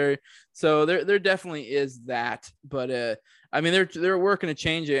military. So there definitely is that. But I mean, they're working to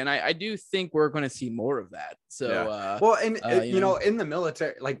change it, and I do think we're going to see more of that. So well, and in the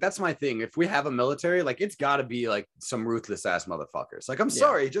military, like that's my thing. If we have a military, like it's got to be like some ruthless ass motherfuckers. Like I'm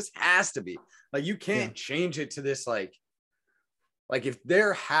sorry, it just has to be. Like you can't change it to this like if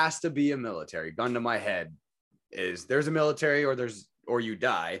there has to be a military, gun to my head, is there's a military or you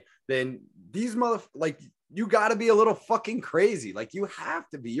die, then these you got to be a little fucking crazy. Like you have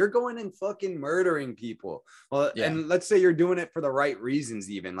to be. You're going and fucking murdering people. Well, and let's say you're doing it for the right reasons.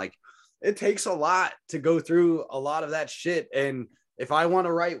 Even like it takes a lot to go through a lot of that shit. And if I want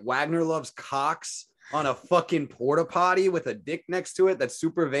to write Wagner loves cocks on a fucking porta potty with a dick next to it that's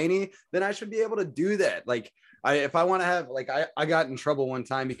super veiny, then I should be able to do that. Like if I want to have I got in trouble one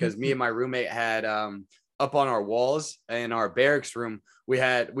time because me and my roommate had up on our walls in our barracks room,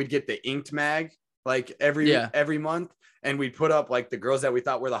 we'd get the inked mag like every month, and we'd put up like the girls that we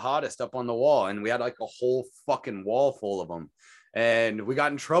thought were the hottest up on the wall, and we had like a whole fucking wall full of them. And we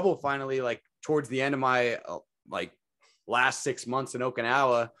got in trouble finally, like towards the end of my like last 6 months in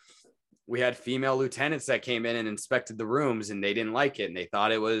Okinawa. We had female lieutenants that came in and inspected the rooms, and they didn't like it, and they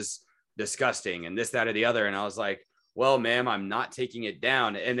thought it was disgusting and this, that, or the other. And I was like, well, ma'am, I'm not taking it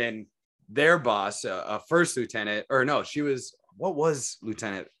down. And then their boss, a first lieutenant, or no, what was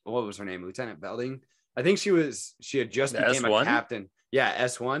her name? Lieutenant Belding. I think she had just became S1? A captain. Yeah.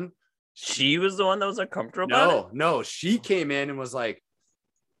 S1. She was the one that was uncomfortable about it? No, she came in and was like,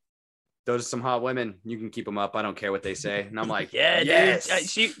 those are some hot women. You can keep them up. I don't care what they say. And I'm like, yes.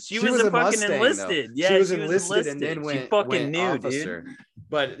 Dude. She was a fucking Mustang, enlisted. Though. Yeah, she was enlisted and then went fucking new, officer. Dude.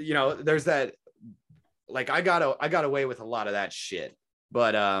 But there's that. Like I got away with a lot of that shit.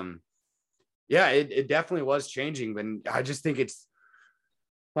 But yeah, it definitely was changing. But I just think it's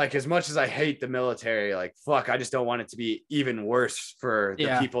like, as much as I hate the military, like, fuck, I just don't want it to be even worse for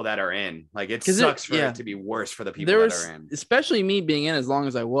the people that are in. Like, it sucks for it to be worse for the people that are in. Especially me being in as long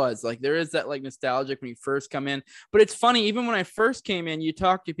as I was. Like, there is that, like, nostalgic when you first come in. But it's funny, even when I first came in, you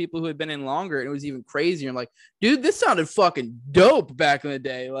talk to people who had been in longer, and it was even crazier. I'm like, dude, this sounded fucking dope back in the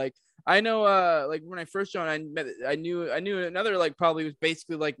day. Like, I know, like, when I first joined, I knew another, like, probably was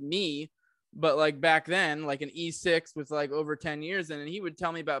basically like me, but like back then, like an E6 with like over 10 years in, and he would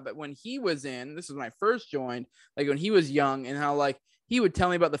tell me about, but when he was in, this is when I first joined, like when he was young, and how like he would tell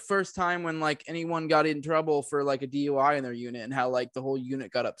me about the first time when like anyone got in trouble for like a DUI in their unit, and how like the whole unit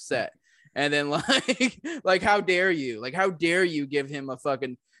got upset. And then like how dare you give him a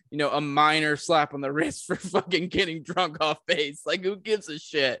fucking, a minor slap on the wrist for fucking getting drunk off base? Like, who gives a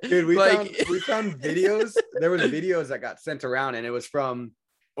shit? Dude, we found videos. There was videos that got sent around, and it was from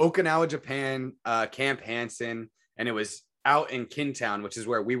Okinawa, Japan, Camp Hansen, and it was out in Kintown, which is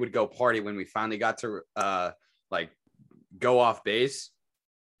where we would go party when we finally got to like go off base.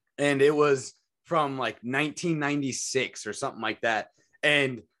 and it was from like 1996 or something like that.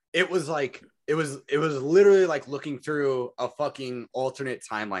 And it was like, it was literally like looking through a fucking alternate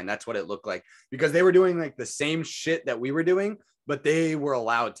timeline. That's what it looked like, because they were doing like the same shit that we were doing, but they were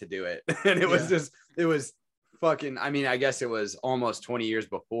allowed to do it. And it was just, it was fucking, I mean, I guess it was almost 20 years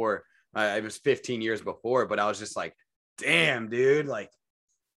before. It was 15 years before, but I was just like, damn, dude, like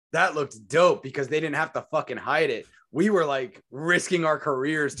that looked dope, because they didn't have to fucking hide it. We were like risking our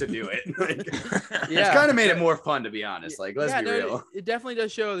careers to do it. Like, it's kind of made it more fun, to be honest. Like, let's be real. It definitely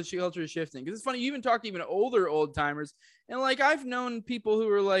does show the culture is shifting, because it's funny. You even talk to even older old timers, and like I've known people who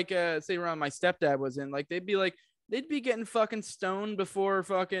were like, say around my stepdad was in, like they'd be getting fucking stoned before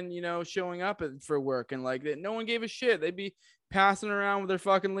fucking, showing up for work, and like no one gave a shit. They'd be passing around with their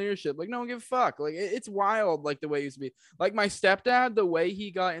fucking leadership, like no one give a fuck. Like it's wild, like the way it used to be. Like my stepdad, the way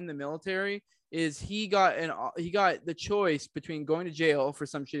he got in the military is he got the choice between going to jail for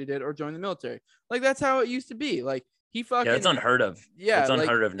some shit he did or join the military. Like that's how it used to be. Like he fucking, it's unheard of. It's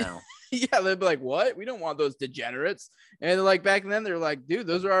unheard of now. Yeah, they'd be like, what? We don't want those degenerates. And like back then they're like, dude,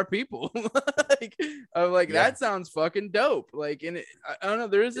 those are our people. That sounds fucking dope. Like, and I don't know,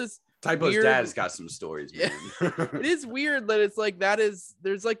 there is this Typo's dad's got some stories, man. It is weird that it's like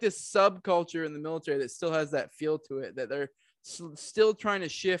there's like this subculture in the military that still has that feel to it, that they're still trying to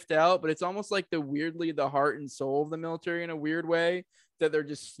shift out, but it's almost like the heart and soul of the military in a weird way that they're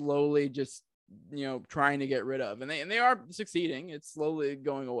just slowly trying to get rid of, and they are succeeding. It's slowly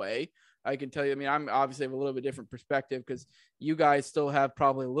going away. I can tell you, I mean, I'm obviously have a little bit different perspective, because you guys still have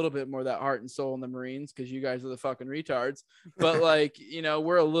probably a little bit more of that heart and soul in the Marines, because you guys are the fucking retards. But like,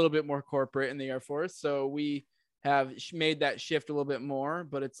 we're a little bit more corporate in the Air Force, so we have made that shift a little bit more.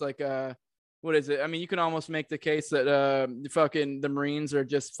 But it's like what is it? I mean, you can almost make the case that the Marines are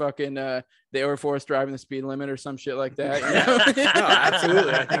just fucking the Air Force driving the speed limit or some shit like that. No,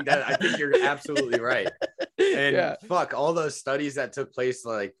 absolutely. I think you're absolutely right. And fuck, all those studies that took place,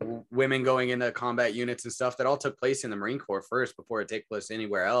 like women going into combat units and stuff, that all took place in the Marine Corps first before it took place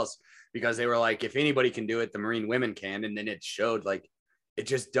anywhere else, because they were like, if anybody can do it, the Marine women can. And then it showed like it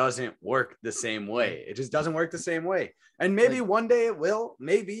just doesn't work the same way. It just doesn't work the same way. And maybe one day it will,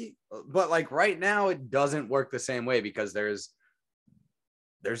 maybe, but like right now it doesn't work the same way, because there's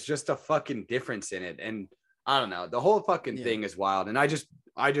just a fucking difference in it. And I don't know, the whole fucking thing is wild. And I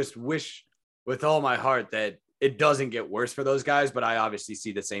just wish with all my heart that it doesn't get worse for those guys, but I obviously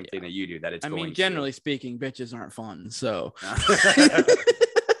see the same thing that you do, that it's generally speaking, bitches aren't fun. So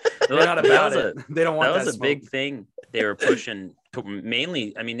they're not about it. They don't want that. That was a big thing they were pushing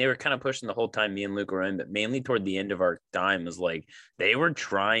mainly. I mean, they were kind of pushing the whole time me and Luke were in, but mainly toward the end of our time was like they were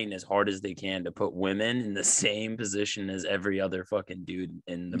trying as hard as they can to put women in the same position as every other fucking dude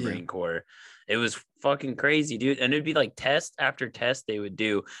in the Marine Corps. It was fucking crazy, dude. And it'd be like test after test they would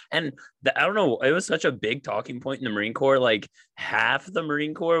do. And I don't know, it was such a big talking point in the Marine Corps. Like half the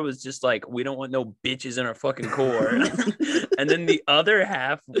Marine Corps was just like, we don't want no bitches in our fucking Corps. And then the other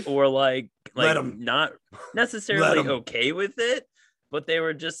half were like not necessarily okay with it, but they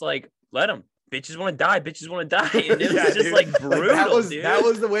were just like, let them. Bitches want to die. Bitches want to die. And it was just like brutal. Like that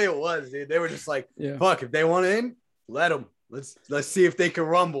was the way it was, dude. They were just like, fuck, if they want in, let them. Let's see if they can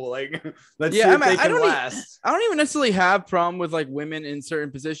rumble. Like, let's see if they can last. I don't even necessarily have problem with like women in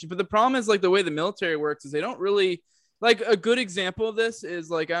certain positions, but the problem is like the way the military works is they don't really like. A good example of this is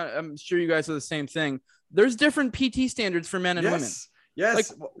like, I'm sure you guys are the same thing. There's different PT standards for men and women. Yes.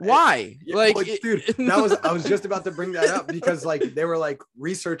 Like, why? Like, dude, I was just about to bring that up, because like they were like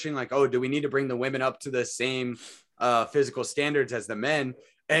researching like, oh, do we need to bring the women up to the same physical standards as the men?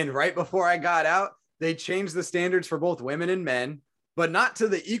 And right before I got out, they changed the standards for both women and men, but not to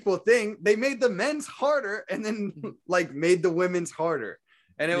the equal thing. They made the men's harder and then like made the women's harder.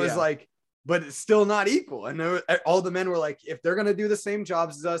 And it was like, but it's still not equal. And all the men were like, if they're going to do the same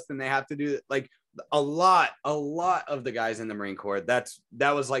jobs as us, then they have to do it. Like a lot of the guys in the Marine Corps, that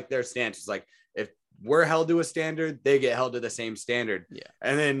was like their stance. It's like, if we're held to a standard, they get held to the same standard. Yeah.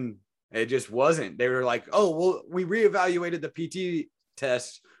 And then it just wasn't. They were like, oh, well, we reevaluated the PT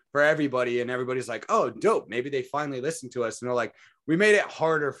test for everybody, and everybody's like, oh, dope, maybe they finally listened to us. And they're like, we made it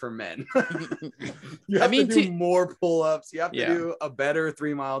harder for men. You have to do more pull-ups, you have to do a better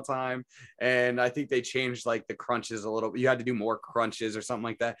 3-mile time, and I think they changed like the crunches a little. You had to do more crunches or something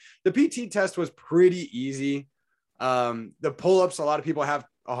like that. The PT test was pretty easy. The pull-ups, a lot of people have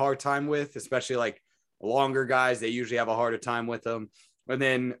a hard time with, especially like longer guys. They usually have a harder time with them. And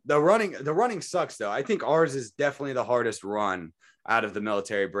then the running sucks though. I think ours is definitely the hardest run out of the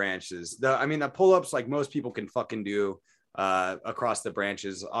military branches. The pull-ups, like most people can fucking do across the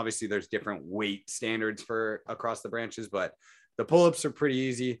branches. Obviously there's different weight standards for across the branches, but The pull-ups are pretty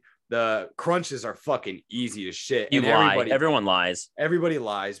easy. The crunches are fucking easy as shit. You lie. Everyone lies. Everybody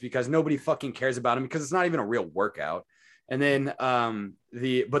lies because nobody fucking cares about them because it's not even a real workout. And then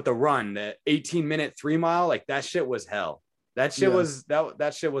the run, the 18-minute 3 mile, like that shit was hell. That shit was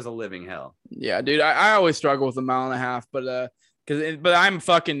that shit was a living hell. Yeah, dude. I always struggle with a mile and a half, but I'm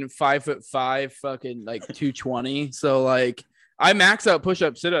fucking 5'5", fucking like 220. So like I max out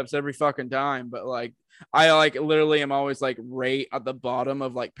push-up sit-ups every fucking time, but like I like literally am always like right at the bottom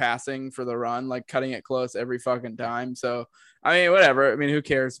of like passing for the run, like cutting it close every fucking time. So I mean, whatever. I mean, who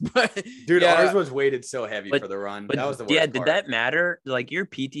cares? But dude, ours was weighted so heavy for the run. That was the worst part. Did that matter? Like your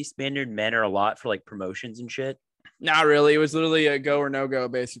PT standard matter a lot for like promotions and shit? Not really. It was literally a go or no go,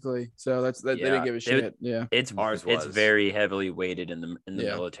 basically. So they didn't give a shit. It's very heavily weighted in the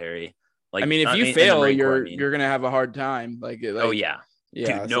military. Like, I mean, if you fail, you're gonna have a hard time. Like oh yeah.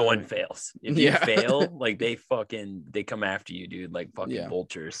 Yeah, dude, no one fails. If you fail, like they come after you, dude, like fucking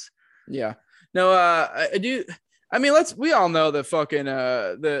vultures. Yeah. No, I do. I mean, we all know the fucking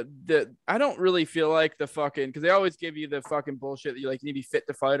I don't really feel like the fucking, because they always give you the fucking bullshit that you like need to be fit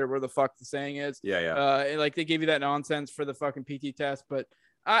to fight or where the fuck the saying is. Yeah. And like they give you that nonsense for the fucking PT test, but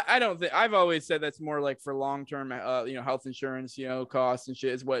I don't think, I've always said that's more like for long-term, health insurance, costs and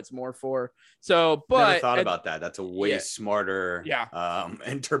shit is what it's more for. So, but never thought about that. That's a way smarter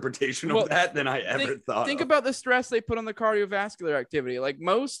interpretation of that than I ever thought. Think about the stress they put on the cardiovascular activity. Like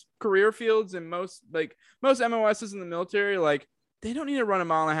most career fields and most MOSs in the military, like they don't need to run a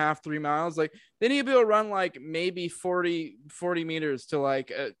mile and a half, 3 miles. Like they need to be able to run like maybe 40 meters to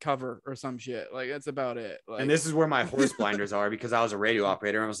like cover or some shit. Like that's about it. Like, and this is where my horse blinders are, because I was a radio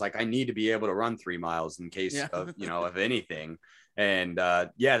operator and I was like, I need to be able to run 3 miles in case of, of anything. And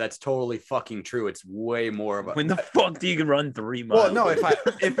that's totally fucking true. It's way more of a, when the fuck do you run 3 miles? Well, no,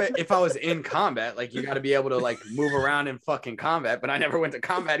 if I was in combat, like you got to be able to like move around in fucking combat, but I never went to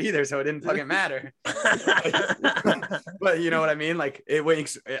combat either, so it didn't fucking matter. But you know what I mean? Like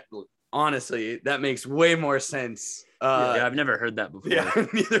honestly, that makes way more sense. I've never heard that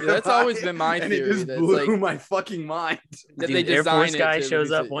before. That's always been my theory. It just blew my fucking mind. That dude, Air Force guy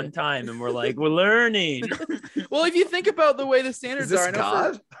shows up one time and we're like, we're learning. Well, if you think about the way the standards are,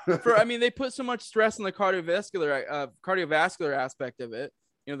 God? I mean, they put so much stress on the cardiovascular aspect of it.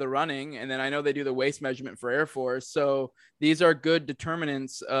 The running, and then I know they do the waist measurement for Air Force. So these are good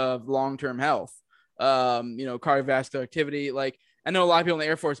determinants of long-term health. Cardiovascular activity, like. I know a lot of people in the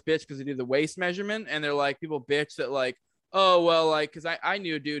Air Force bitch because they do the waist measurement, and they're like, people bitch that like, oh, well, like, because I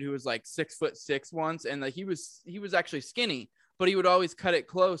knew a dude who was like 6'6" once, and like he was actually skinny, but he would always cut it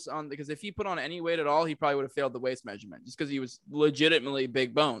close on, because if he put on any weight at all, he probably would have failed the waist measurement just because he was legitimately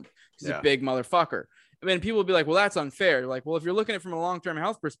big boned. He's a big motherfucker. I mean, people would be like, well, that's unfair. Like, well, if you're looking at it from a long-term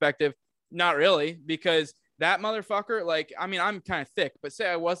health perspective, not really, because that motherfucker, like, I mean, I'm kind of thick, but say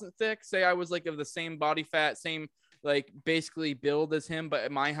I wasn't thick, say I was like of the same body fat, same like basically build as him, but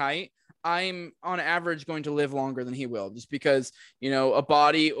at my height, I'm on average going to live longer than he will, just because, a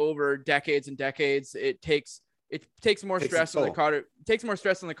body over decades and decades, it takes more stress on the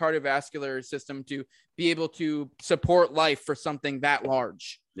cardiovascular system to be able to support life for something that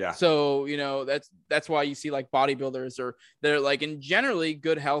large. Yeah. So, that's why you see like bodybuilders, or they're like in generally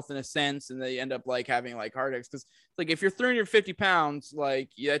good health in a sense, and they end up like having like heart attacks. Cause like if you're 350 pounds, like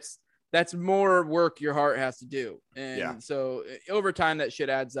that's more work your heart has to do. And so over time, that shit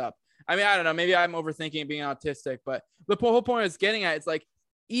adds up. I mean, I don't know, maybe I'm overthinking being autistic, but the whole point I was getting at, it's like,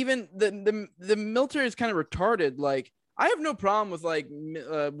 even the military is kind of retarded. Like, I have no problem with like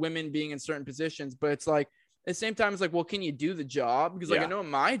women being in certain positions, but it's like, at the same time, it's like, well, can you do the job? Because like, I know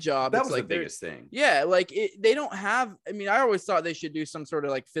my job, that was like the biggest thing. Yeah. Like they don't have, I mean, I always thought they should do some sort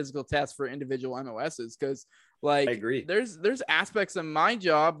of like physical test for individual MOSs. Cause like, I agree. There's aspects of my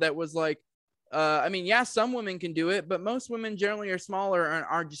job that was like, I mean, some women can do it, but most women generally are smaller and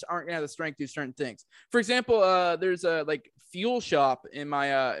aren't gonna have the strength to do certain things. For example, there's a like fuel shop in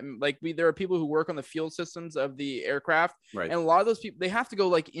my there are people who work on the fuel systems of the aircraft, right? And a lot of those people, they have to go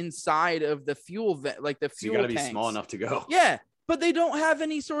like inside of the fuel vent, like the fuel. So you gotta tanks. Be small enough to go. Yeah, but they don't have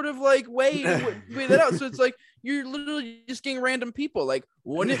any sort of like way that out. So it's like you're literally just getting random people. Like,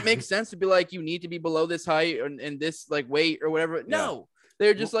 wouldn't it make sense to be like, you need to be below this height and this like weight or whatever? No.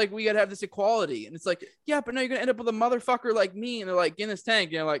 They're just like, we got to have this equality. And it's like, yeah, but now you're going to end up with a motherfucker like me. And they're like, get in this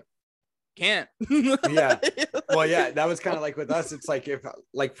tank. Like, can't. Yeah. Well, yeah, that was kind of like with us. It's like, if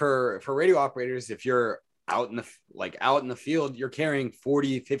like for radio operators, if you're out in the field, you're carrying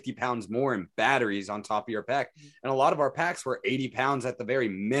 40, 50 pounds more in batteries on top of your pack. And a lot of our packs were 80 pounds at the very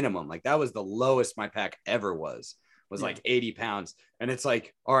minimum. Like that was the lowest my pack ever was like 80 pounds. And it's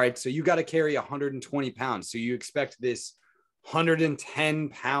like, all right, so you got to carry 120 pounds. So you expect this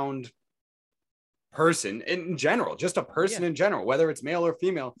 110-pound person in general, just a person in general, whether it's male or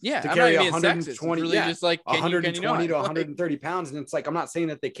female, to carry 120, really just like 120 to 130 pounds. And it's like, I'm not saying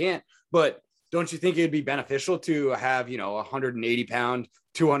that they can't, but don't you think it'd be beneficial to have, you know, 180 pound,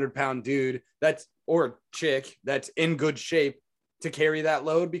 200 pound dude or chick that's in good shape to carry that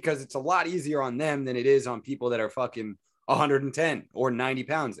load? Because it's a lot easier on them than it is on people that are fucking 110 or 90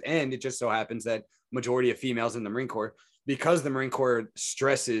 pounds. And it just so happens that majority of females in the Marine Corps, because the Marine Corps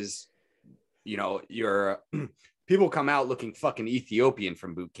stresses, you know, your people come out looking fucking Ethiopian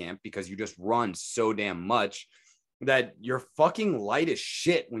from boot camp because you just run so damn much that you're fucking light as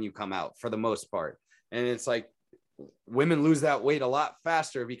shit when you come out for the most part. And it's like women lose that weight a lot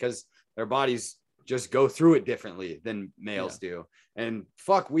faster because their bodies just go through it differently than males do. And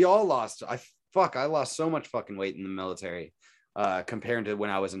fuck, we all lost. I lost so much fucking weight in the military compared to when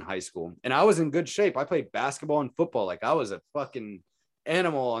I was in high school. And I was in good shape. I played basketball and football. Like I was a fucking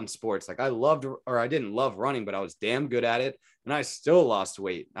animal on sports. Like I didn't love running, but I was damn good at it. And I still lost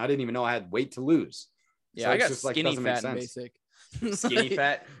weight. I didn't even know I had weight to lose. Yeah, so I got just skinny fat in basic. Skinny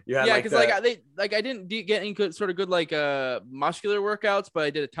fat. Because I didn't get any good sort of good like muscular workouts, but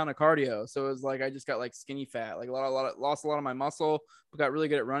I did a ton of cardio. So it was like I just got like skinny fat, like lost a lot of my muscle, but got really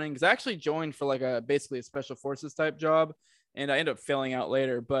good at running. Because I actually joined for like basically a special forces type job, and I ended up failing out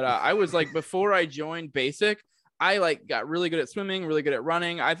later. But I was like before I joined basic, I like got really good at swimming, really good at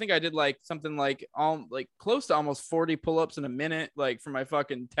running. I think I did like something like close to almost 40 pull-ups in a minute, like for my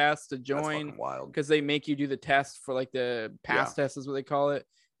fucking test to join. Wild. Because they make you do the test for like the pass test is what they call it.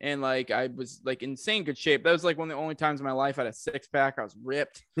 And like I was like insane good shape. That was like one of the only times in my life I had a six pack. I was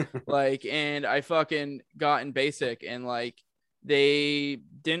ripped. And I fucking got in basic, and like they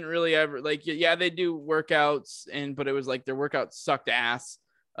didn't really ever like they do workouts, but it was like their workouts sucked ass.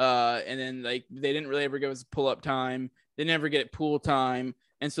 And then like they didn't really ever give us pull-up time. They never get pool time.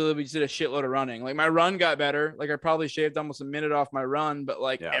 And so we just did a shitload of running. Like my run got better. Like I probably shaved almost a minute off my run, but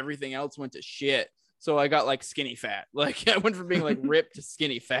like everything else went to shit. So I got like skinny fat. Like I went from being like ripped to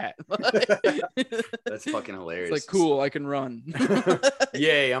skinny fat. That's fucking hilarious. It's like, cool, I can run.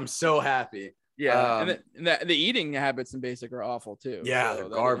 Yay, I'm so happy. Yeah. And the eating habits in basic are awful too. Yeah, so they're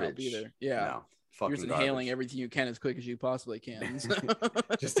garbage either. Yeah. No. You're just inhaling everything you can as quick as you possibly can.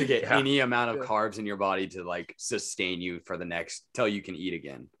 Just to get any amount of carbs in your body to like sustain you for the next till you can eat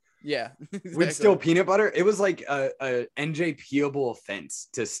again. Yeah. Exactly. We'd steal peanut butter. It was like a NJP'able offense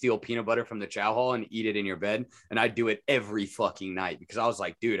to steal peanut butter from the chow hall and eat it in your bed. And I'd do it every fucking night because I was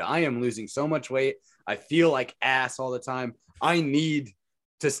like, dude, I am losing so much weight. I feel like ass all the time. I need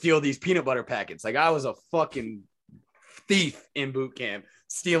to steal these peanut butter packets. Like I was a fucking thief in boot camp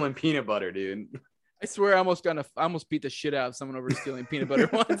stealing peanut butter, dude. I swear I almost beat the shit out of someone over stealing peanut butter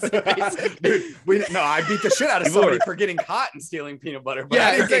once. Dude, I beat the shit out of somebody for getting caught and stealing peanut butter. But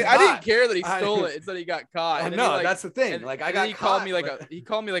I didn't care that he stole it. It's that he got caught. And no, that's the thing. Like I got he called me he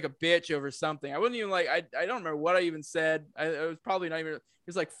called me like a bitch over something. I wasn't even like I don't remember what I even said. I was probably not even. He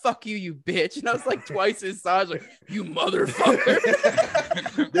was like, "Fuck you, you bitch," and I was like twice his size. Like, "You motherfucker."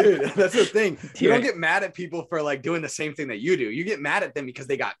 Dude, that's the thing. You don't get mad at people for like doing the same thing that you do. You get mad at them because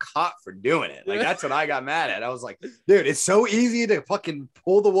they got caught for doing it. Like that's what I got mad at. I was like, dude, it's so easy to fucking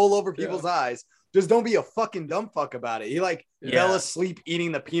pull the wool over people's eyes. Just don't be a fucking dumb fuck about it. He like fell asleep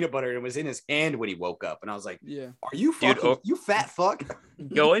eating the peanut butter and it was in his hand when he woke up. And I was like, are you fucking, you fat fuck?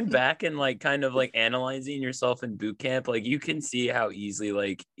 Going back and like kind of like analyzing yourself in boot camp, like you can see how easily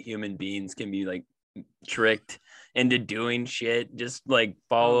like human beings can be like tricked into doing shit, just like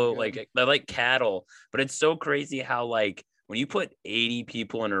follow like they're like cattle. But it's so crazy how like when you put 80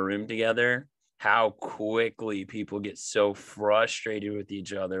 people in a room together, how quickly people get so frustrated with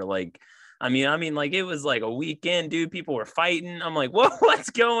each other. Like I mean, like it was like a weekend, dude. People were fighting. I'm like,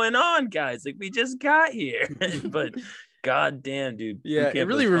 what's going on, guys? Like we just got here, but goddamn, dude. Yeah, it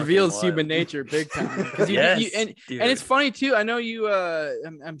really reveals human nature big time. And it's funny too. I know you.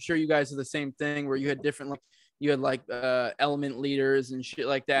 I'm sure you guys are the same thing where you had different. You had like element leaders and shit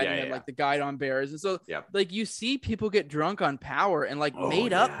like that. And you had like the guide on bears, and so like you see people get drunk on power and like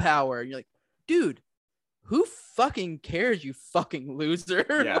made up power. And you're like, dude. Who fucking cares, you fucking loser?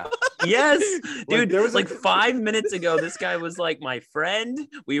 Yeah. Yes, dude. There was like 5 minutes ago, this guy was like my friend.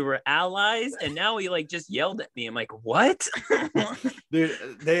 We were allies, and now he like just yelled at me. I'm like, what? Dude,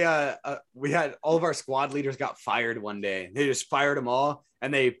 we had all of our squad leaders got fired one day. They just fired them all,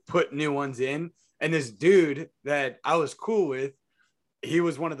 and they put new ones in. And this dude that I was cool with, he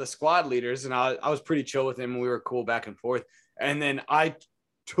was one of the squad leaders, and I was pretty chill with him. And we were cool back and forth. And then I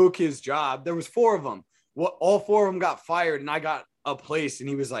took his job. There was 4 of them. Well, all 4 of them got fired and I got a place. And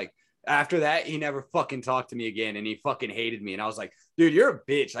he was like, After that, he never fucking talked to me again, and he fucking hated me. And I was like, dude, you're a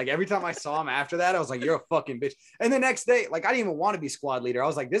bitch. Like every time I saw him after that, I was like, you're a fucking bitch. And the next day, like I didn't even want to be squad leader. I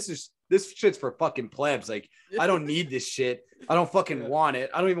was like, this shit's for fucking plebs. Like I don't need this shit. I don't fucking want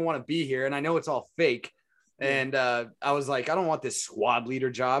it. I don't even want to be here. And I know it's all fake. And I was like, I don't want this squad leader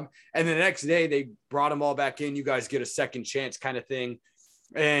job. And the next day they brought them all back in. You guys get a second chance kind of thing.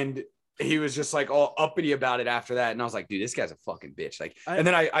 And he was just like all uppity about it after that. And I was like, dude, this guy's a fucking bitch. Like, and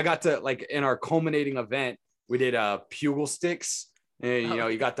then I got to like in our culminating event, we did pugil sticks. And, you know,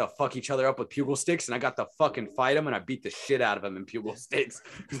 you got to fuck each other up with pugil sticks. And I got to fucking fight him. And I beat the shit out of him in pugil sticks.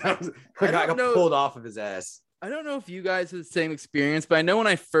 I got pulled off of his ass. I don't know if you guys had the same experience, but I know when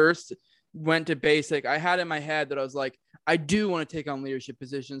I first went to basic, I had in my head that I was like, I do want to take on leadership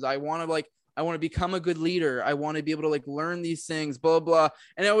positions. I want to become a good leader. I want to be able to like learn these things, blah, blah.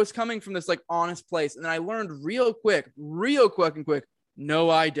 And I was coming from this like honest place. And then I learned real quick. No,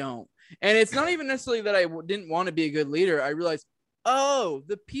 I don't. And it's not even necessarily that I didn't want to be a good leader. I realized, oh,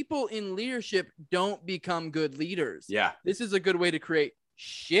 the people in leadership don't become good leaders. Yeah. This is a good way to create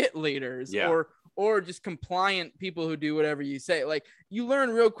shit leaders or just compliant people who do whatever you say. Like you learn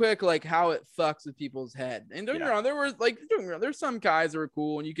real quick, like how it fucks with people's head. And don't get me wrong, there's some guys that were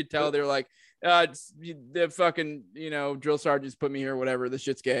cool and you could tell they're like, the fucking, you know, drill sergeants put me here, whatever. This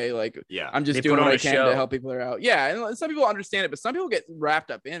shit's gay. Like, I'm just doing what I can to help people out. Yeah. And some people understand it, but some people get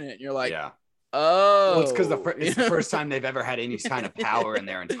wrapped up in it. And you're like, oh, well, it's because it's the first time they've ever had any kind of power in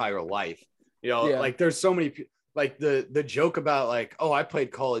their entire life. You know, like there's so many people. Like the joke about like, oh, I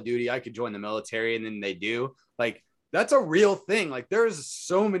played Call of Duty, I could join the military, and then they do. Like that's a real thing. Like there's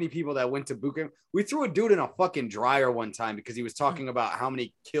so many people that went to boot camp. We threw a dude in a fucking dryer one time because he was talking about how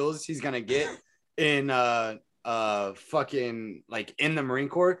many kills he's gonna get in fucking like in the Marine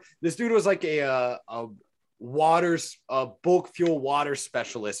Corps. This dude was like a bulk fuel water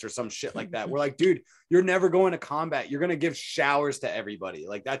specialist or some shit like that. We're like, dude, you're never going to combat. You're going to give showers to everybody.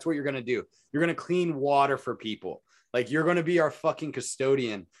 Like, that's what you're going to do. You're going to clean water for people. Like, you're going to be our fucking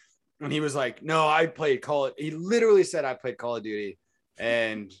custodian. And he was like, no, I played he literally said, I played Call of Duty.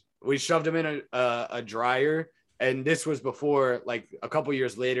 And we shoved him in a dryer. And this was before, like a couple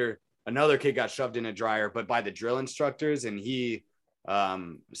years later, another kid got shoved in a dryer, but by the drill instructors. And he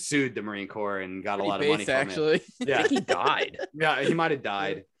sued the Marine Corps and got a lot of money from it. Yeah, I think he died. Yeah, he might have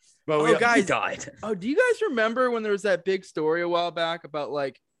died. But he died. Oh, do you guys remember when there was that big story a while back about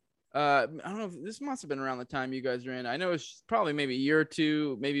like I don't know if this must have been around the time you guys were in. I know it's probably maybe a year or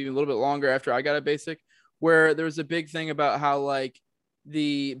two, maybe even a little bit longer after I got a basic, where there was a big thing about how like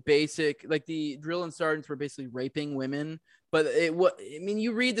the drill and sergeants were basically raping women. But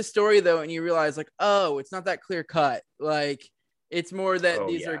you read the story though, and you realize like, oh, it's not that clear cut. Like, it's more that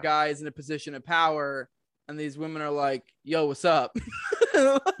these are guys in a position of power, and these women are like, "Yo, what's up?"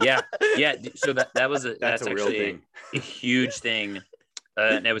 yeah. So that's actually real thing. A huge thing,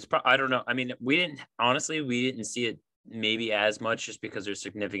 and it was. I don't know. I mean, we didn't see it maybe as much, just because there's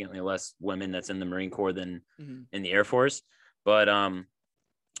significantly less women that's in the Marine Corps than in the Air Force. But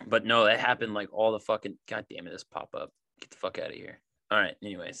no, that happened like all the fucking. God damn it! This pop up. Get the fuck out of here. All right.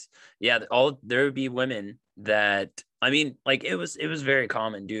 Anyways, there would be women that, I mean, like it was very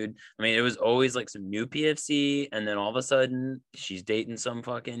common, dude. I mean, it was always like some new PFC, and then all of a sudden she's dating some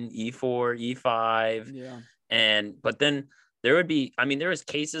fucking E4, E5. Yeah. But then there was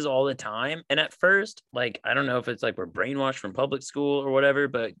cases all the time. And at first, like, I don't know if it's like we're brainwashed from public school or whatever,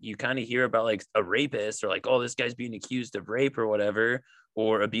 but you kind of hear about like a rapist or like, oh, this guy's being accused of rape or whatever,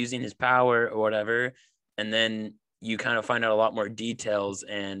 or abusing his power or whatever. And then you kind of find out a lot more details,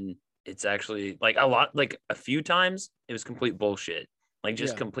 and it's actually like a few times it was complete bullshit, like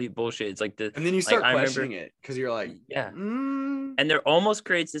just complete bullshit. It's like and then you start questioning it because you're like, and there almost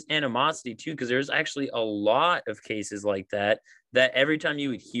creates this animosity too, because there's actually a lot of cases like that every time you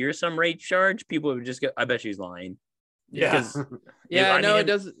would hear some rape charge, people would just go, I bet she's lying. I know it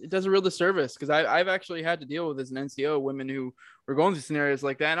does a real disservice, because I've actually had to deal with as an NCO women who were going through scenarios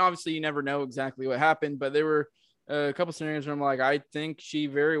like that, and obviously you never know exactly what happened, but there were a couple scenarios where I'm like, I think she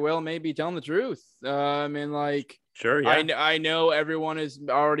very well may be telling the truth. And like, sure, yeah. I know everyone is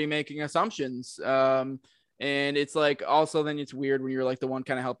already making assumptions. And it's like, also then it's weird when you're like the one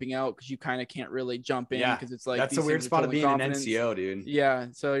kind of helping out, because you kind of can't really jump in, because it's like, that's a weird spot of being an NCO, dude. Yeah.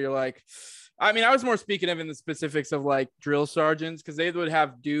 So you're like, I mean, I was more speaking of in the specifics of like drill sergeants, because they would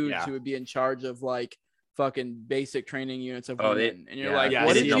have dudes who would be in charge of like fucking basic training units of women. And you're like,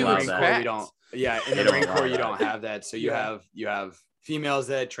 what did you expect? In the Marine Corps you don't have that. So you have females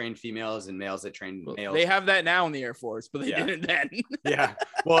that train females and males that train males. They have that now in the Air Force, but they didn't then. Yeah.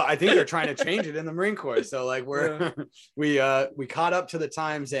 Well, I think they're trying to change it in the Marine Corps. So like we caught up to the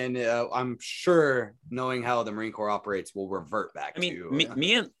times, and I'm sure knowing how the Marine Corps operates, we'll revert back. Me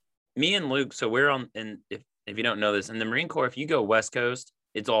and Luke. So we're on, and if you don't know this, in the Marine Corps, if you go West Coast,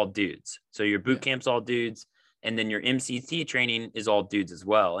 it's all dudes. So your boot camp's all dudes. And then your MCT training is all dudes as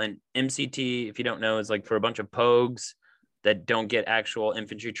well. And MCT, if you don't know, is like for a bunch of pogues that don't get actual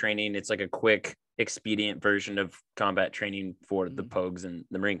infantry training. It's like a quick, expedient version of combat training for the pogues in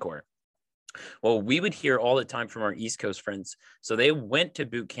the Marine Corps. Well, we would hear all the time from our East Coast friends. So they went to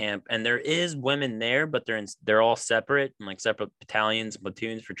boot camp, and there is women there, but they're all separate and like separate battalions,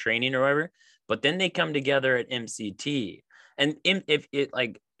 platoons for training or whatever. But then they come together at MCT. And if it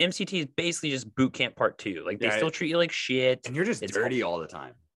like MCT is basically just boot camp part 2. Like they still treat you like shit, and you're just dirty all the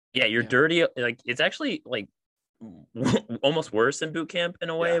time. Yeah, you're dirty. Like it's actually like almost worse than boot camp in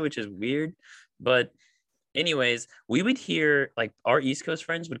a way, which is weird. But anyways, we would hear like our East Coast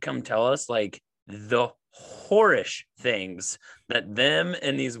friends would come tell us like the whorish things that them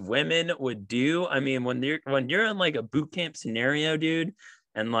and these women would do. I mean, when you're in like a boot camp scenario, dude,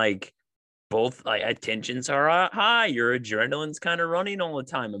 and like both like tensions are high, your adrenaline's kind of running all the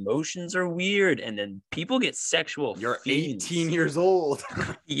time, emotions are weird, and then people get sexual. You're 18 years old.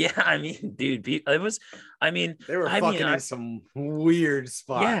 Yeah, I mean, dude, they were fucking in some weird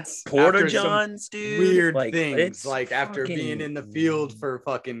spots. Yeah, Porta Johns, dude, weird things like after being in the field for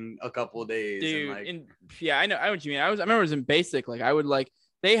fucking a couple of days, dude. I know what you mean. I remember it was in basic. Like I would like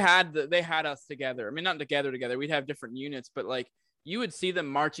they had us together. I mean, not together. We'd have different units, but like. You would see them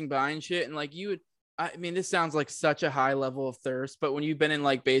marching by and shit. And like, I mean, this sounds like such a high level of thirst, but when you've been in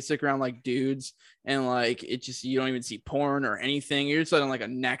like basic around like dudes and like, it just, you don't even see porn or anything. You're just on like a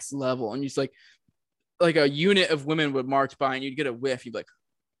next level. And you just like a unit of women would march by and you'd get a whiff. You'd be like,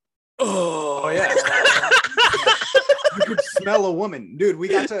 oh yeah. You could smell a woman, dude.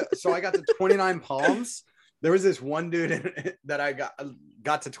 I got to 29 Palms. There was this one dude that I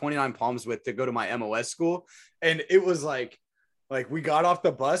got to 29 Palms with to go to my MOS school. And it was like we got off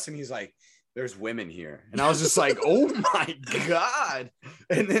the bus and he's like, there's women here. And I was just like, oh my God.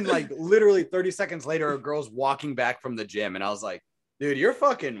 And then like literally 30 seconds later, a girl's walking back from the gym. And I was like, dude, you're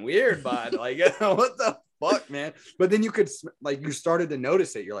fucking weird, bud. Like, what the fuck, man? But then you started to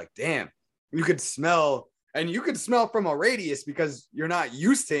notice it. You're like, damn, you could smell, and you could smell from a radius because you're not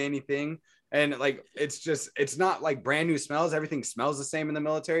used to anything. And like, it's not like brand new smells. Everything smells the same in the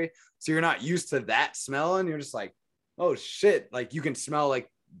military. So you're not used to that smell. And you're just like, oh shit. Like you can smell like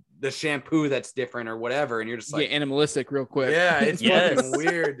the shampoo that's different or whatever. And you're just like animalistic real quick. Yeah. It's fucking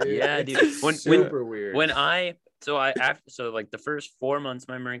weird, dude. Yeah, dude. Super weird. So like the first 4 months of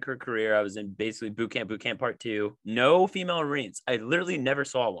my Marine Corps career, I was in basically boot camp part 2, no female Marines. I literally never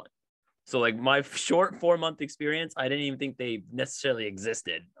saw one. So like my short 4-month experience, I didn't even think they necessarily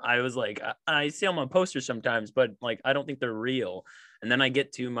existed. I was like, I see them on posters sometimes, but like, I don't think they're real. And then I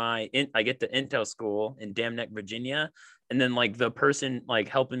get to intel school in Dam Neck, Virginia. And then like the person like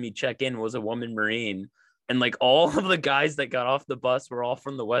helping me check in was a woman Marine. And like all of the guys that got off the bus were all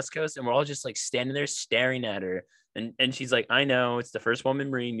from the West Coast, and we're all just like standing there staring at her. And she's like, I know, it's the first woman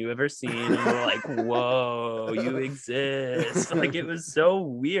Marine you've ever seen. And we're like, whoa, you exist. Like, it was so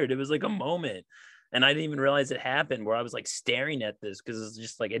weird. It was like a moment. And I didn't even realize it happened, where I was like staring at this because it's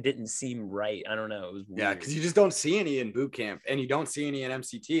just like, it didn't seem right. I don't know. It was weird. Yeah, because you just don't see any in boot camp, and you don't see any in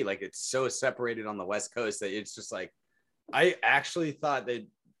MCT. Like, it's so separated on the West Coast that it's just like, I actually thought that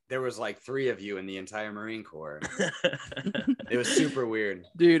there was like 3 of you in the entire Marine Corps. It was super weird,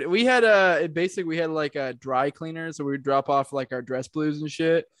 dude. We had we had like a dry cleaners, so we would drop off like our dress blues and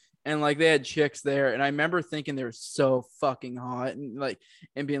shit, and like they had chicks there, and I remember thinking they were so fucking hot, and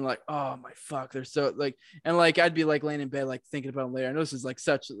being like, oh my fuck, they're so like, and like I'd be like laying in bed like thinking about them later. I know this is like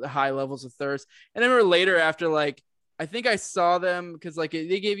such high levels of thirst, and then remember later after like, I think I saw them because like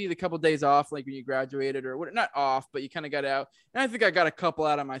they gave you the couple of days off, like when you graduated or what, not off, but you kind of got out. And I think I got a couple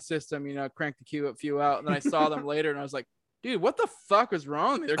out of my system, cranked the few out. And then I saw them later and I was like, dude, what the fuck was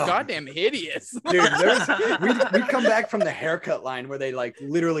wrong with me? They're goddamn hideous. Dude, we come back from the haircut line where they like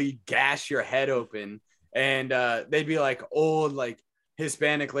literally gash your head open, and they'd be like old, like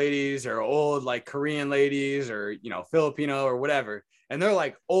Hispanic ladies or old, like Korean ladies or, Filipino or whatever. And they're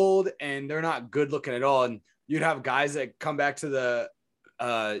like old and they're not good looking at all. And you'd have guys that come back to the,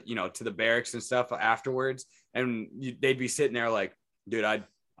 to the barracks and stuff afterwards, and they'd be sitting there like, dude, I'd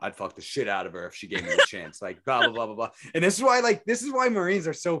fuck the shit out of her if she gave me a chance. Like, blah, blah, blah, blah, blah. And this is why Marines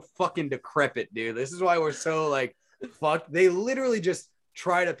are so fucking decrepit, dude. This is why we're so like, fuck. They literally just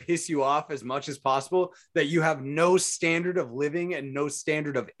try to piss you off as much as possible, that you have no standard of living and no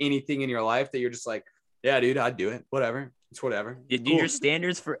standard of anything in your life, that you're just like, yeah, dude, I'd do it. Whatever. It's whatever. Dude, cool. Your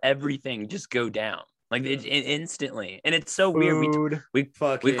standards for everything just go down like instantly. And it's so weird. We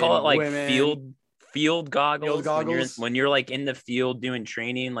call it like women. field goggles. When you're like in the field doing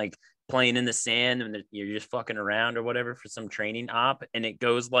training, like playing in the sand and you're just fucking around or whatever for some training op, and it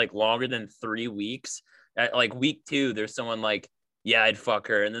goes like longer than 3 weeks. At like week 2, there's someone like, yeah, I'd fuck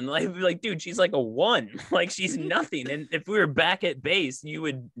her. And then like, dude, she's like a 1, like she's nothing. And if we were back at base, you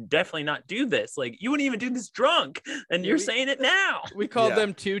would definitely not do this. Like you wouldn't even do this drunk. And you're saying it now. We called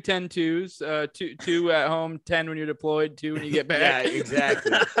them 2 10-2s, 2 at home, 10 when you're deployed, 2 when you get back. Yeah,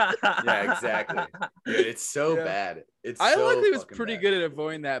 exactly. Dude, it's so bad. I luckily was pretty good at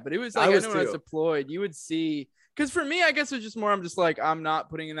avoiding that, but it was like, I know when I was deployed, you would see. Because for me, I guess it's just more, I'm just like, I'm not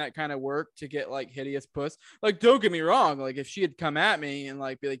putting in that kind of work to get like hideous puss. Like, don't get me wrong. Like if she had come at me and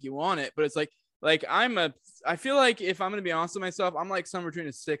like, be like, you want it, but it's like I feel like if I'm going to be honest with myself, I'm like somewhere between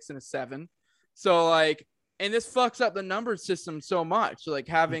a 6 and a 7. So like, and this fucks up the number system so much. Like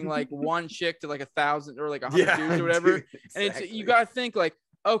having like one chick to like 1,000 or like 100 dudes or whatever. Dude, exactly. And it's, you got to think like,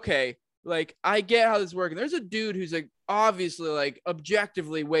 okay, like I get how this is working. There's a dude who's like obviously like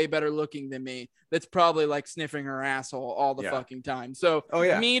objectively way better looking than me, that's probably like sniffing her asshole all the fucking time. So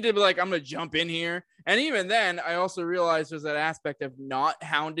me to be like, I'm gonna jump in here, and even then I also realized there's that aspect of not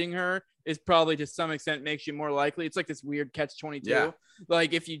hounding her is probably to some extent makes you more likely. It's like this weird catch-22.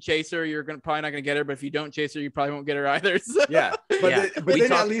 Like if you chase her, you're probably not gonna get her, but if you don't chase her, you probably won't get her either. So. But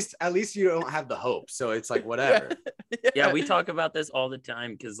then at least you don't have the hope, so it's like whatever. We talk about this all the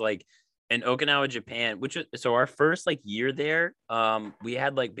time because like in Okinawa, Japan, so our first like year there, we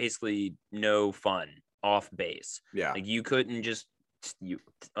had like basically no fun off base. Yeah, like you couldn't just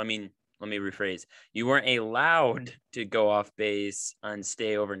let me rephrase. You weren't allowed to go off base and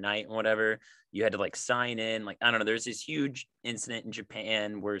stay overnight and whatever. You had to like sign in. Like I don't know. There's this huge incident in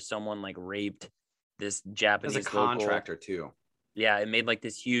Japan where someone like raped this Japanese as a contractor too. Yeah, it made like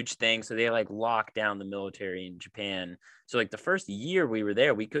this huge thing. So they like locked down the military in Japan. So like the first year we were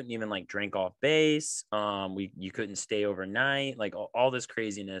there, we couldn't even like drink off base. You couldn't stay overnight, like all this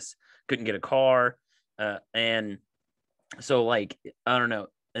craziness. Couldn't get a car. And so like, I don't know.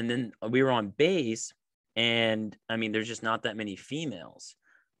 And then we were on base, and I mean, there's just not that many females.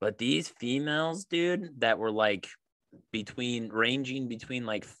 But these females, dude, that were like ranging between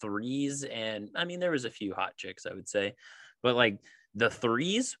like 3s and I mean, there was a few hot chicks, I would say. But like the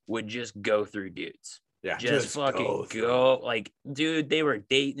 3s would just go through dudes. Yeah. Just fucking go. Like, dude, they were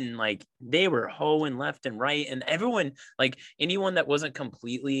dating, like they were hoeing left and right. And everyone, like anyone that wasn't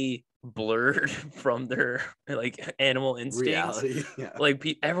completely blurred from their like animal instincts, like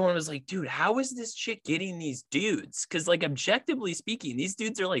everyone was like, dude, how is this chick getting these dudes? Because like objectively speaking, these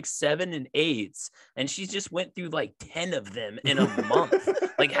dudes are like 7 and 8s, and she just went through like 10 of them in a month.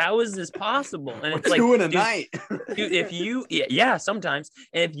 Like, how is this possible? And it's like 2 in a night. Dude, if you sometimes,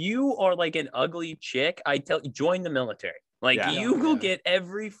 and if you are like an ugly chick, I tell you, join the military. Like you go get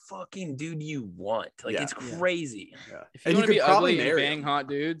every fucking dude you want. Like it's crazy. Yeah. If you want to be ugly and bang hot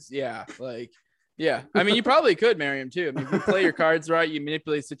dudes, I mean, you probably could marry him too. I mean, if you play your cards right, you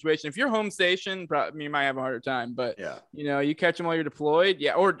manipulate the situation. If you're home station, you might have a harder time. But you know, you catch them while you're deployed,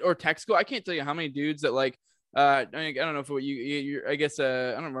 or tech school. I can't tell you how many dudes that like. I don't know if what you I guess I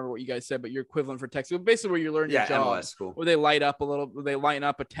don't remember what you guys said, but your equivalent for tech school, basically where you learn your job, MLS school, where they light up a little, where they lighten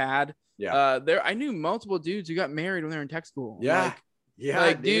up a tad. There I knew multiple dudes who got married when they were in tech school.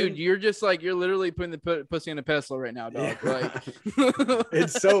 Like, dude, you're just like, you're literally putting the pussy on a pedestal right now, dog. Like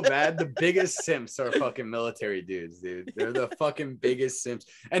it's so bad. The biggest simps are fucking military dudes, dude. They're the fucking biggest simps.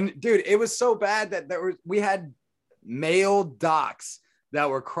 And dude, it was so bad that we had male docs that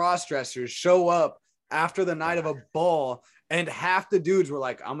were cross-dressers show up after the night of a ball, and half the dudes were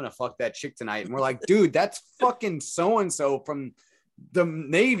like, I'm gonna fuck that chick tonight, and we're like, dude, that's fucking so and so from the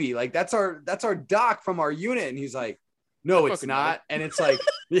Navy, like that's our doc from our unit. And he's like, no, it's not. And it's like,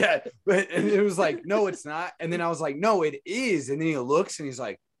 but and it was like, no, it's not. And then I was like, no, it is. And then he looks and he's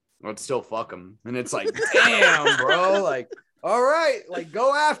like, let's still fuck him. And it's like, damn, bro, like, all right, like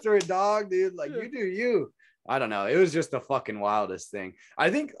go after it, dog, dude, like you do you. I don't know. It was just the fucking wildest thing. I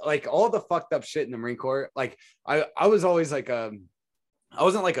think like all the fucked up shit in the Marine Corps, like I was always like I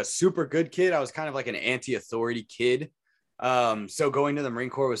wasn't like a super good kid. I was kind of like an anti-authority kid. So going to the Marine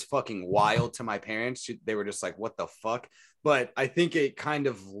Corps was fucking wild to my parents. They were just like, what the fuck? But I think it kind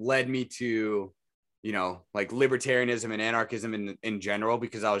of led me to, you know, like libertarianism and anarchism in general,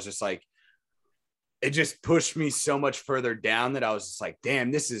 because I was just like, it just pushed me so much further down that I was just like,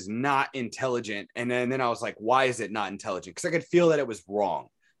 damn, this is not intelligent. And then I was like, why is it not intelligent? Because I could feel that it was wrong.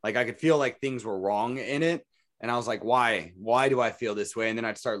 Like I could feel like things were wrong in it. And I was like, why do I feel this way? And then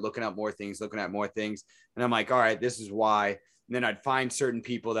I'd start looking at more things. And I'm like, all right, this is why. And then I'd find certain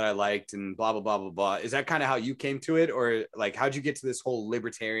people that I liked and blah, blah, blah, blah, blah. Is that kind of how you came to it? Or like, how'd you get to this whole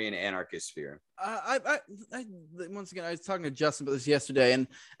libertarian anarchist sphere? I once again, I was talking to Justin about this yesterday, and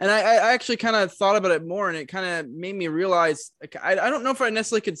I actually kind of thought about it more, and it kind of made me realize, like, I don't know if I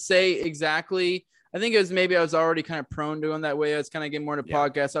necessarily could say exactly. I think it was maybe I was already kind of prone to going that way. I was kind of getting more into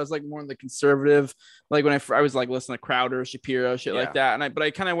podcasts. I was like more in the conservative, like when I was like listening to Crowder, Shapiro, shit like that. But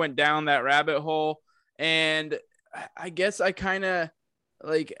I kind of went down that rabbit hole, and I guess I kind of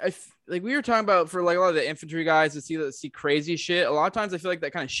like we were talking about for like a lot of the infantry guys to see crazy shit. A lot of times I feel like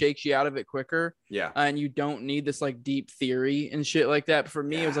that kind of shakes you out of it quicker. Yeah. And you don't need this like deep theory and shit like that. But for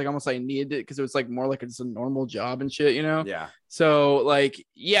me, it was like almost like I needed it because it was like more like it's a normal job and shit, you know? Yeah. So like,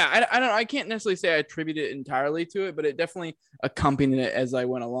 yeah, I don't know. I can't necessarily say I attribute it entirely to it, but it definitely accompanied it as I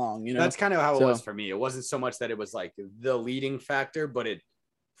went along, you know? That's kind of how it was for me. It wasn't so much that it was like the leading factor, but it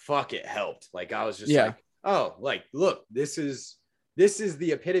helped. Like I was just like, oh, like, look, this is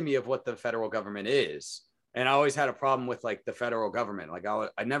the epitome of what the federal government is. And I always had a problem with like the federal government. Like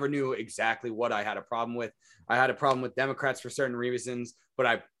I never knew exactly what I had a problem with. I had a problem with Democrats for certain reasons, but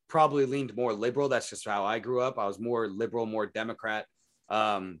I probably leaned more liberal. That's just how I grew up. I was more liberal, more Democrat.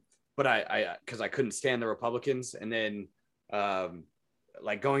 But because I couldn't stand the Republicans. And then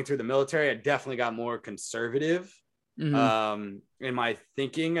like going through the military, I definitely got more conservative in my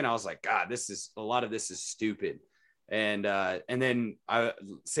thinking. And I was like, God, a lot of this is stupid. And then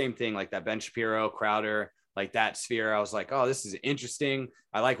same thing, like that Ben Shapiro, Crowder, like that sphere. I was like, oh, this is interesting.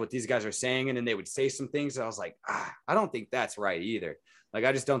 I like what these guys are saying. And then they would say some things. And I was like, I don't think that's right either. Like,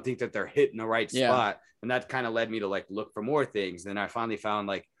 I just don't think that they're hitting the right spot. And that kind of led me to like look for more things. And then I finally found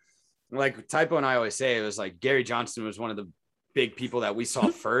like Typo and I always say, it was like Gary Johnson was one of the big people that we saw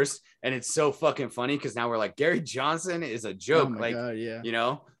first. And it's so fucking funny because now we're like, Gary Johnson is a joke. Oh like, God, you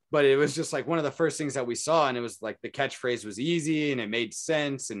know? But it was just like one of the first things that we saw. And it was like the catchphrase was easy and it made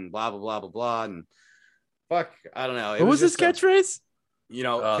sense and blah, blah, blah, blah, blah. And fuck, I don't know. What was this catchphrase? You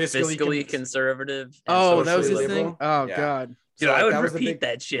know, fiscally conservative. Oh, that was his thing? Oh, God. Dude, so, I would repeat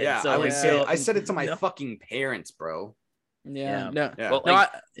that shit. Yeah, so, I said it to my fucking parents, bro. Yeah. No. Well, like,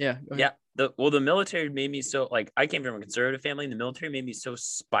 the military made me so like I came from a conservative family and the military made me so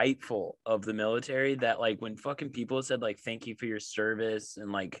spiteful of the military that like when fucking people said like thank you for your service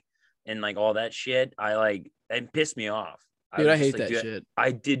and like all that shit, it pissed me off. Dude, I hate that shit.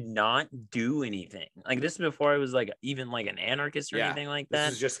 I did not do anything. Like this is before I was like even like an anarchist or anything like that.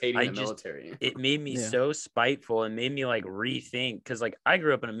 This is just hating the military. It made me so spiteful and made me like rethink because like I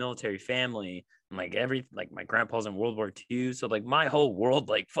grew up in a military family. Like my grandpa's in World War II. So like my whole world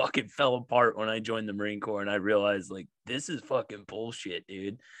like fucking fell apart when I joined the Marine Corps and I realized like this is fucking bullshit,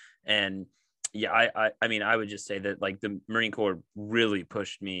 dude. And yeah, I mean, I would just say that like the Marine Corps really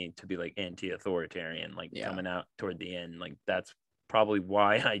pushed me to be like anti-authoritarian, like coming out toward the end. Like that's probably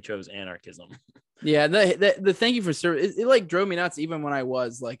why I chose anarchism. Yeah, the thank you for service. It like drove me nuts even when I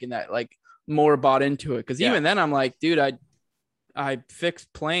was like in that like more bought into it. Because even then I'm like, dude, I fix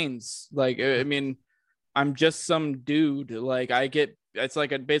planes. Like, I mean, I'm just some dude. Like it's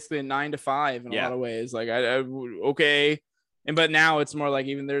like basically a 9 to 5 in a lot of ways. Like okay. But now it's more like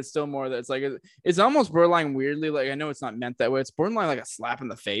even there's still more that's like, it's almost borderline weirdly. Like, I know it's not meant that way. It's borderline like a slap in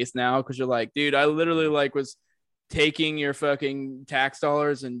the face now. Cause you're like, dude, I literally like was taking your fucking tax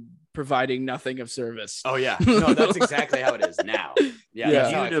dollars and providing nothing of service. Oh yeah. No, that's exactly how it is now.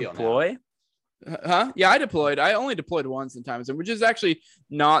 Yeah. Did you deploy? Huh? Yeah, I deployed. I only deployed once in times, which is actually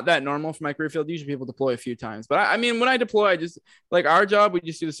not that normal for my career field. Usually people deploy a few times, but I mean, when I deploy, I just like our job, we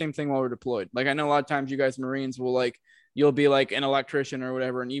just do the same thing while we're deployed. Like I know a lot of times you guys Marines will like, you'll be like an electrician or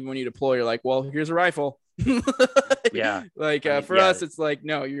whatever. And even when you deploy, you're like, well, here's a rifle. Yeah. Like for us, it's like,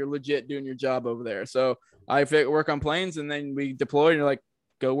 no, you're legit doing your job over there. So I work on planes and then we deploy and you're like,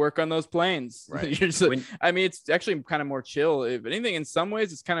 go work on those planes. Right. I mean, it's actually kind of more chill. If anything, in some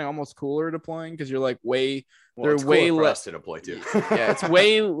ways, it's kind of almost cooler deploying because you're like way less to deploy too. Yeah, it's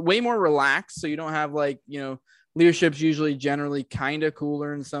way more relaxed. So you don't have like, you know, leadership's usually generally kind of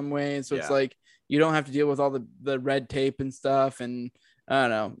cooler in some ways. So it's like you don't have to deal with all the red tape and stuff. And I don't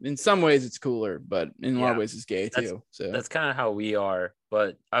know. In some ways, it's cooler, but in a lot of ways, it's gay too. So that's kind of how we are.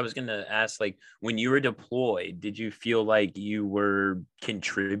 But I was gonna ask, like, when you were deployed, did you feel like you were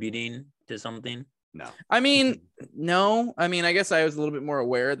contributing to something? No. I mean, no. I mean, I guess I was a little bit more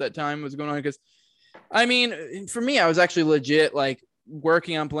aware at that time what was going on because, I mean, for me, I was actually legit. Like,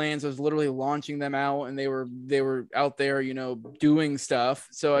 working on planes. I was literally launching them out, and they were out there, doing stuff.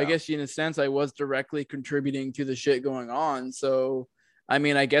 So I guess in a sense, I was directly contributing to the shit going on. So, I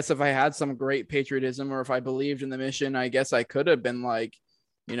mean, I guess if I had some great patriotism, or if I believed in the mission, I guess I could have been like,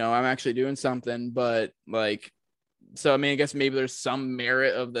 I'm actually doing something. But like, so I mean, I guess maybe there's some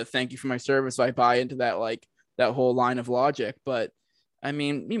merit of the thank you for my service. So I buy into that, like that whole line of logic. But I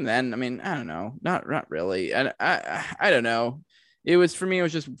mean, even then, I mean, I don't know, not really. And I don't know. It was, for me, it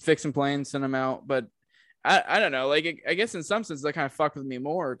was just fixing planes, send them out. But I don't know. Like, I guess in some sense that kind of fucked with me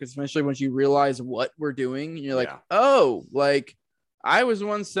more, because eventually once you realize what we're doing, you're like, oh, like I was the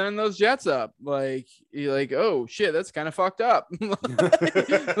one sending those jets up. Like, you're like, oh shit, that's kind of fucked up. And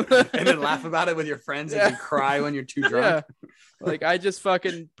then laugh about it with your friends and cry when you're too drunk. Yeah. Like, I just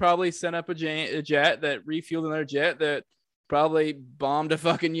fucking probably sent up a jet that refueled another jet that probably bombed a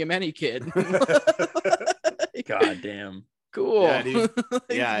fucking Yemeni kid. God damn. Cool. Yeah, dude.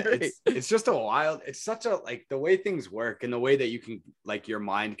 Yeah, it's just a wild, it's such a, like, the way things work and the way that you can, like, your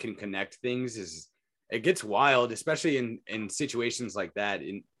mind can connect things it gets wild, especially in situations like that.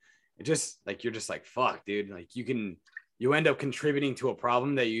 And it just, like, you're just like, fuck, dude, like, you end up contributing to a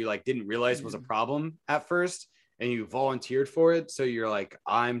problem that you, like, didn't realize was a problem at first, and you volunteered for it. So you're like,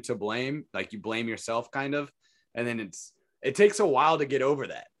 I'm to blame. Like, you blame yourself kind of. And then it takes a while to get over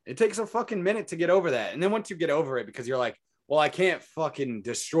that. It takes a fucking minute to get over that. And then once you get over it, because you're like, well, I can't fucking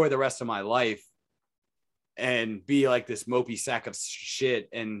destroy the rest of my life and be like this mopey sack of shit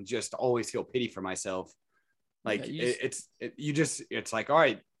and just always feel pity for myself. Like, it's like, all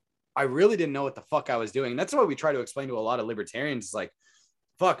right, I really didn't know what the fuck I was doing. And that's what we try to explain to a lot of libertarians. It's like,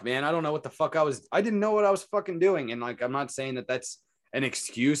 fuck, man, I don't know what the fuck I didn't know what I was fucking doing. And, like, I'm not saying that that's an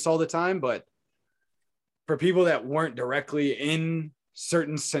excuse all the time, but for people that weren't directly in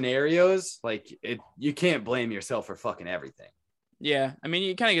certain scenarios, like, you can't blame yourself for fucking everything. Yeah, I mean,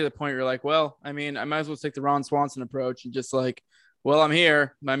 you kind of get to the point where you're like, well, I mean, I might as well take the Ron Swanson approach and just like, well, I'm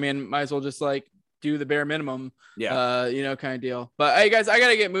here. I mean, might as well just like do the bare minimum, kind of deal. But hey, guys, I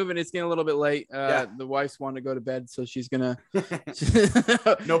gotta get moving. It's getting a little bit late. The wife's wanting to go to bed, so she's gonna.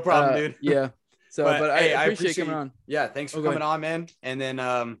 No problem, dude. Yeah. So, but I appreciate coming on. Yeah, thanks for coming on, man. And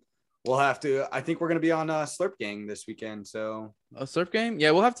then we'll have to. I think we're gonna be on Slurp Gang this weekend. So a Slurp Gang?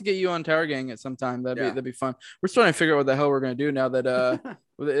 Yeah, we'll have to get you on Tower Gang at some time. That'd be fun. We're starting to figure out what the hell we're gonna do now that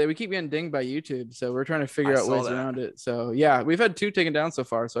we keep getting dinged by YouTube. So we're trying to figure out ways around it. So yeah, we've had 2 taken down so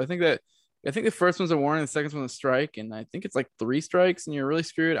far. So I think the first one's a warning, the second one's a strike, and I think it's like 3 strikes, and you're really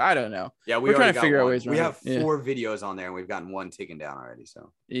screwed. I don't know. Yeah, we're trying to figure out ways around it. We have 4 videos on there, and we've gotten 1 taken down already.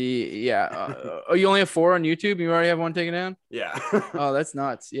 So yeah. You only have 4 on YouTube, and you already have 1 taken down? Yeah. Oh, that's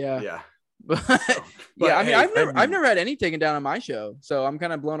nuts. Yeah. Yeah. But yeah, I mean, I've never had any taken down on my show, so I'm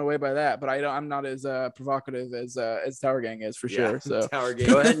kind of blown away by that. But I'm not as provocative as Tower Gang is for sure. So Tower Gang,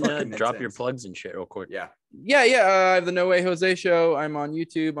 go ahead and drop your plugs and shit real quick. Yeah. I have the No Way Jose show. I'm on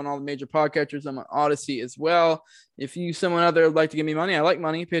YouTube on all the major podcatchers. I'm on Odyssey as well. If someone out there would like to give me money, I like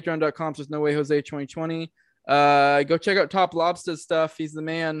money. Patreon.com says No Way Jose 2020. Go check out Top Lobster's stuff. He's the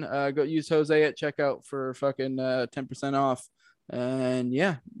man. Go use Jose at checkout for fucking 10% off. And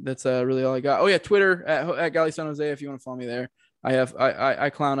yeah, that's really all I got. Oh yeah, Twitter at Galley San Jose if you want to follow me there. I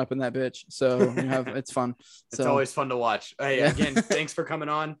clown up in that bitch, so it's fun. It's always fun to watch. Hey, again, thanks for coming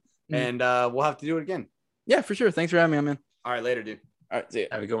on, and we'll have to do it again. Yeah, for sure. Thanks for having me on, man. All right, later, dude. All right, see ya.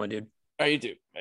 Have a good one, dude. All right, you too.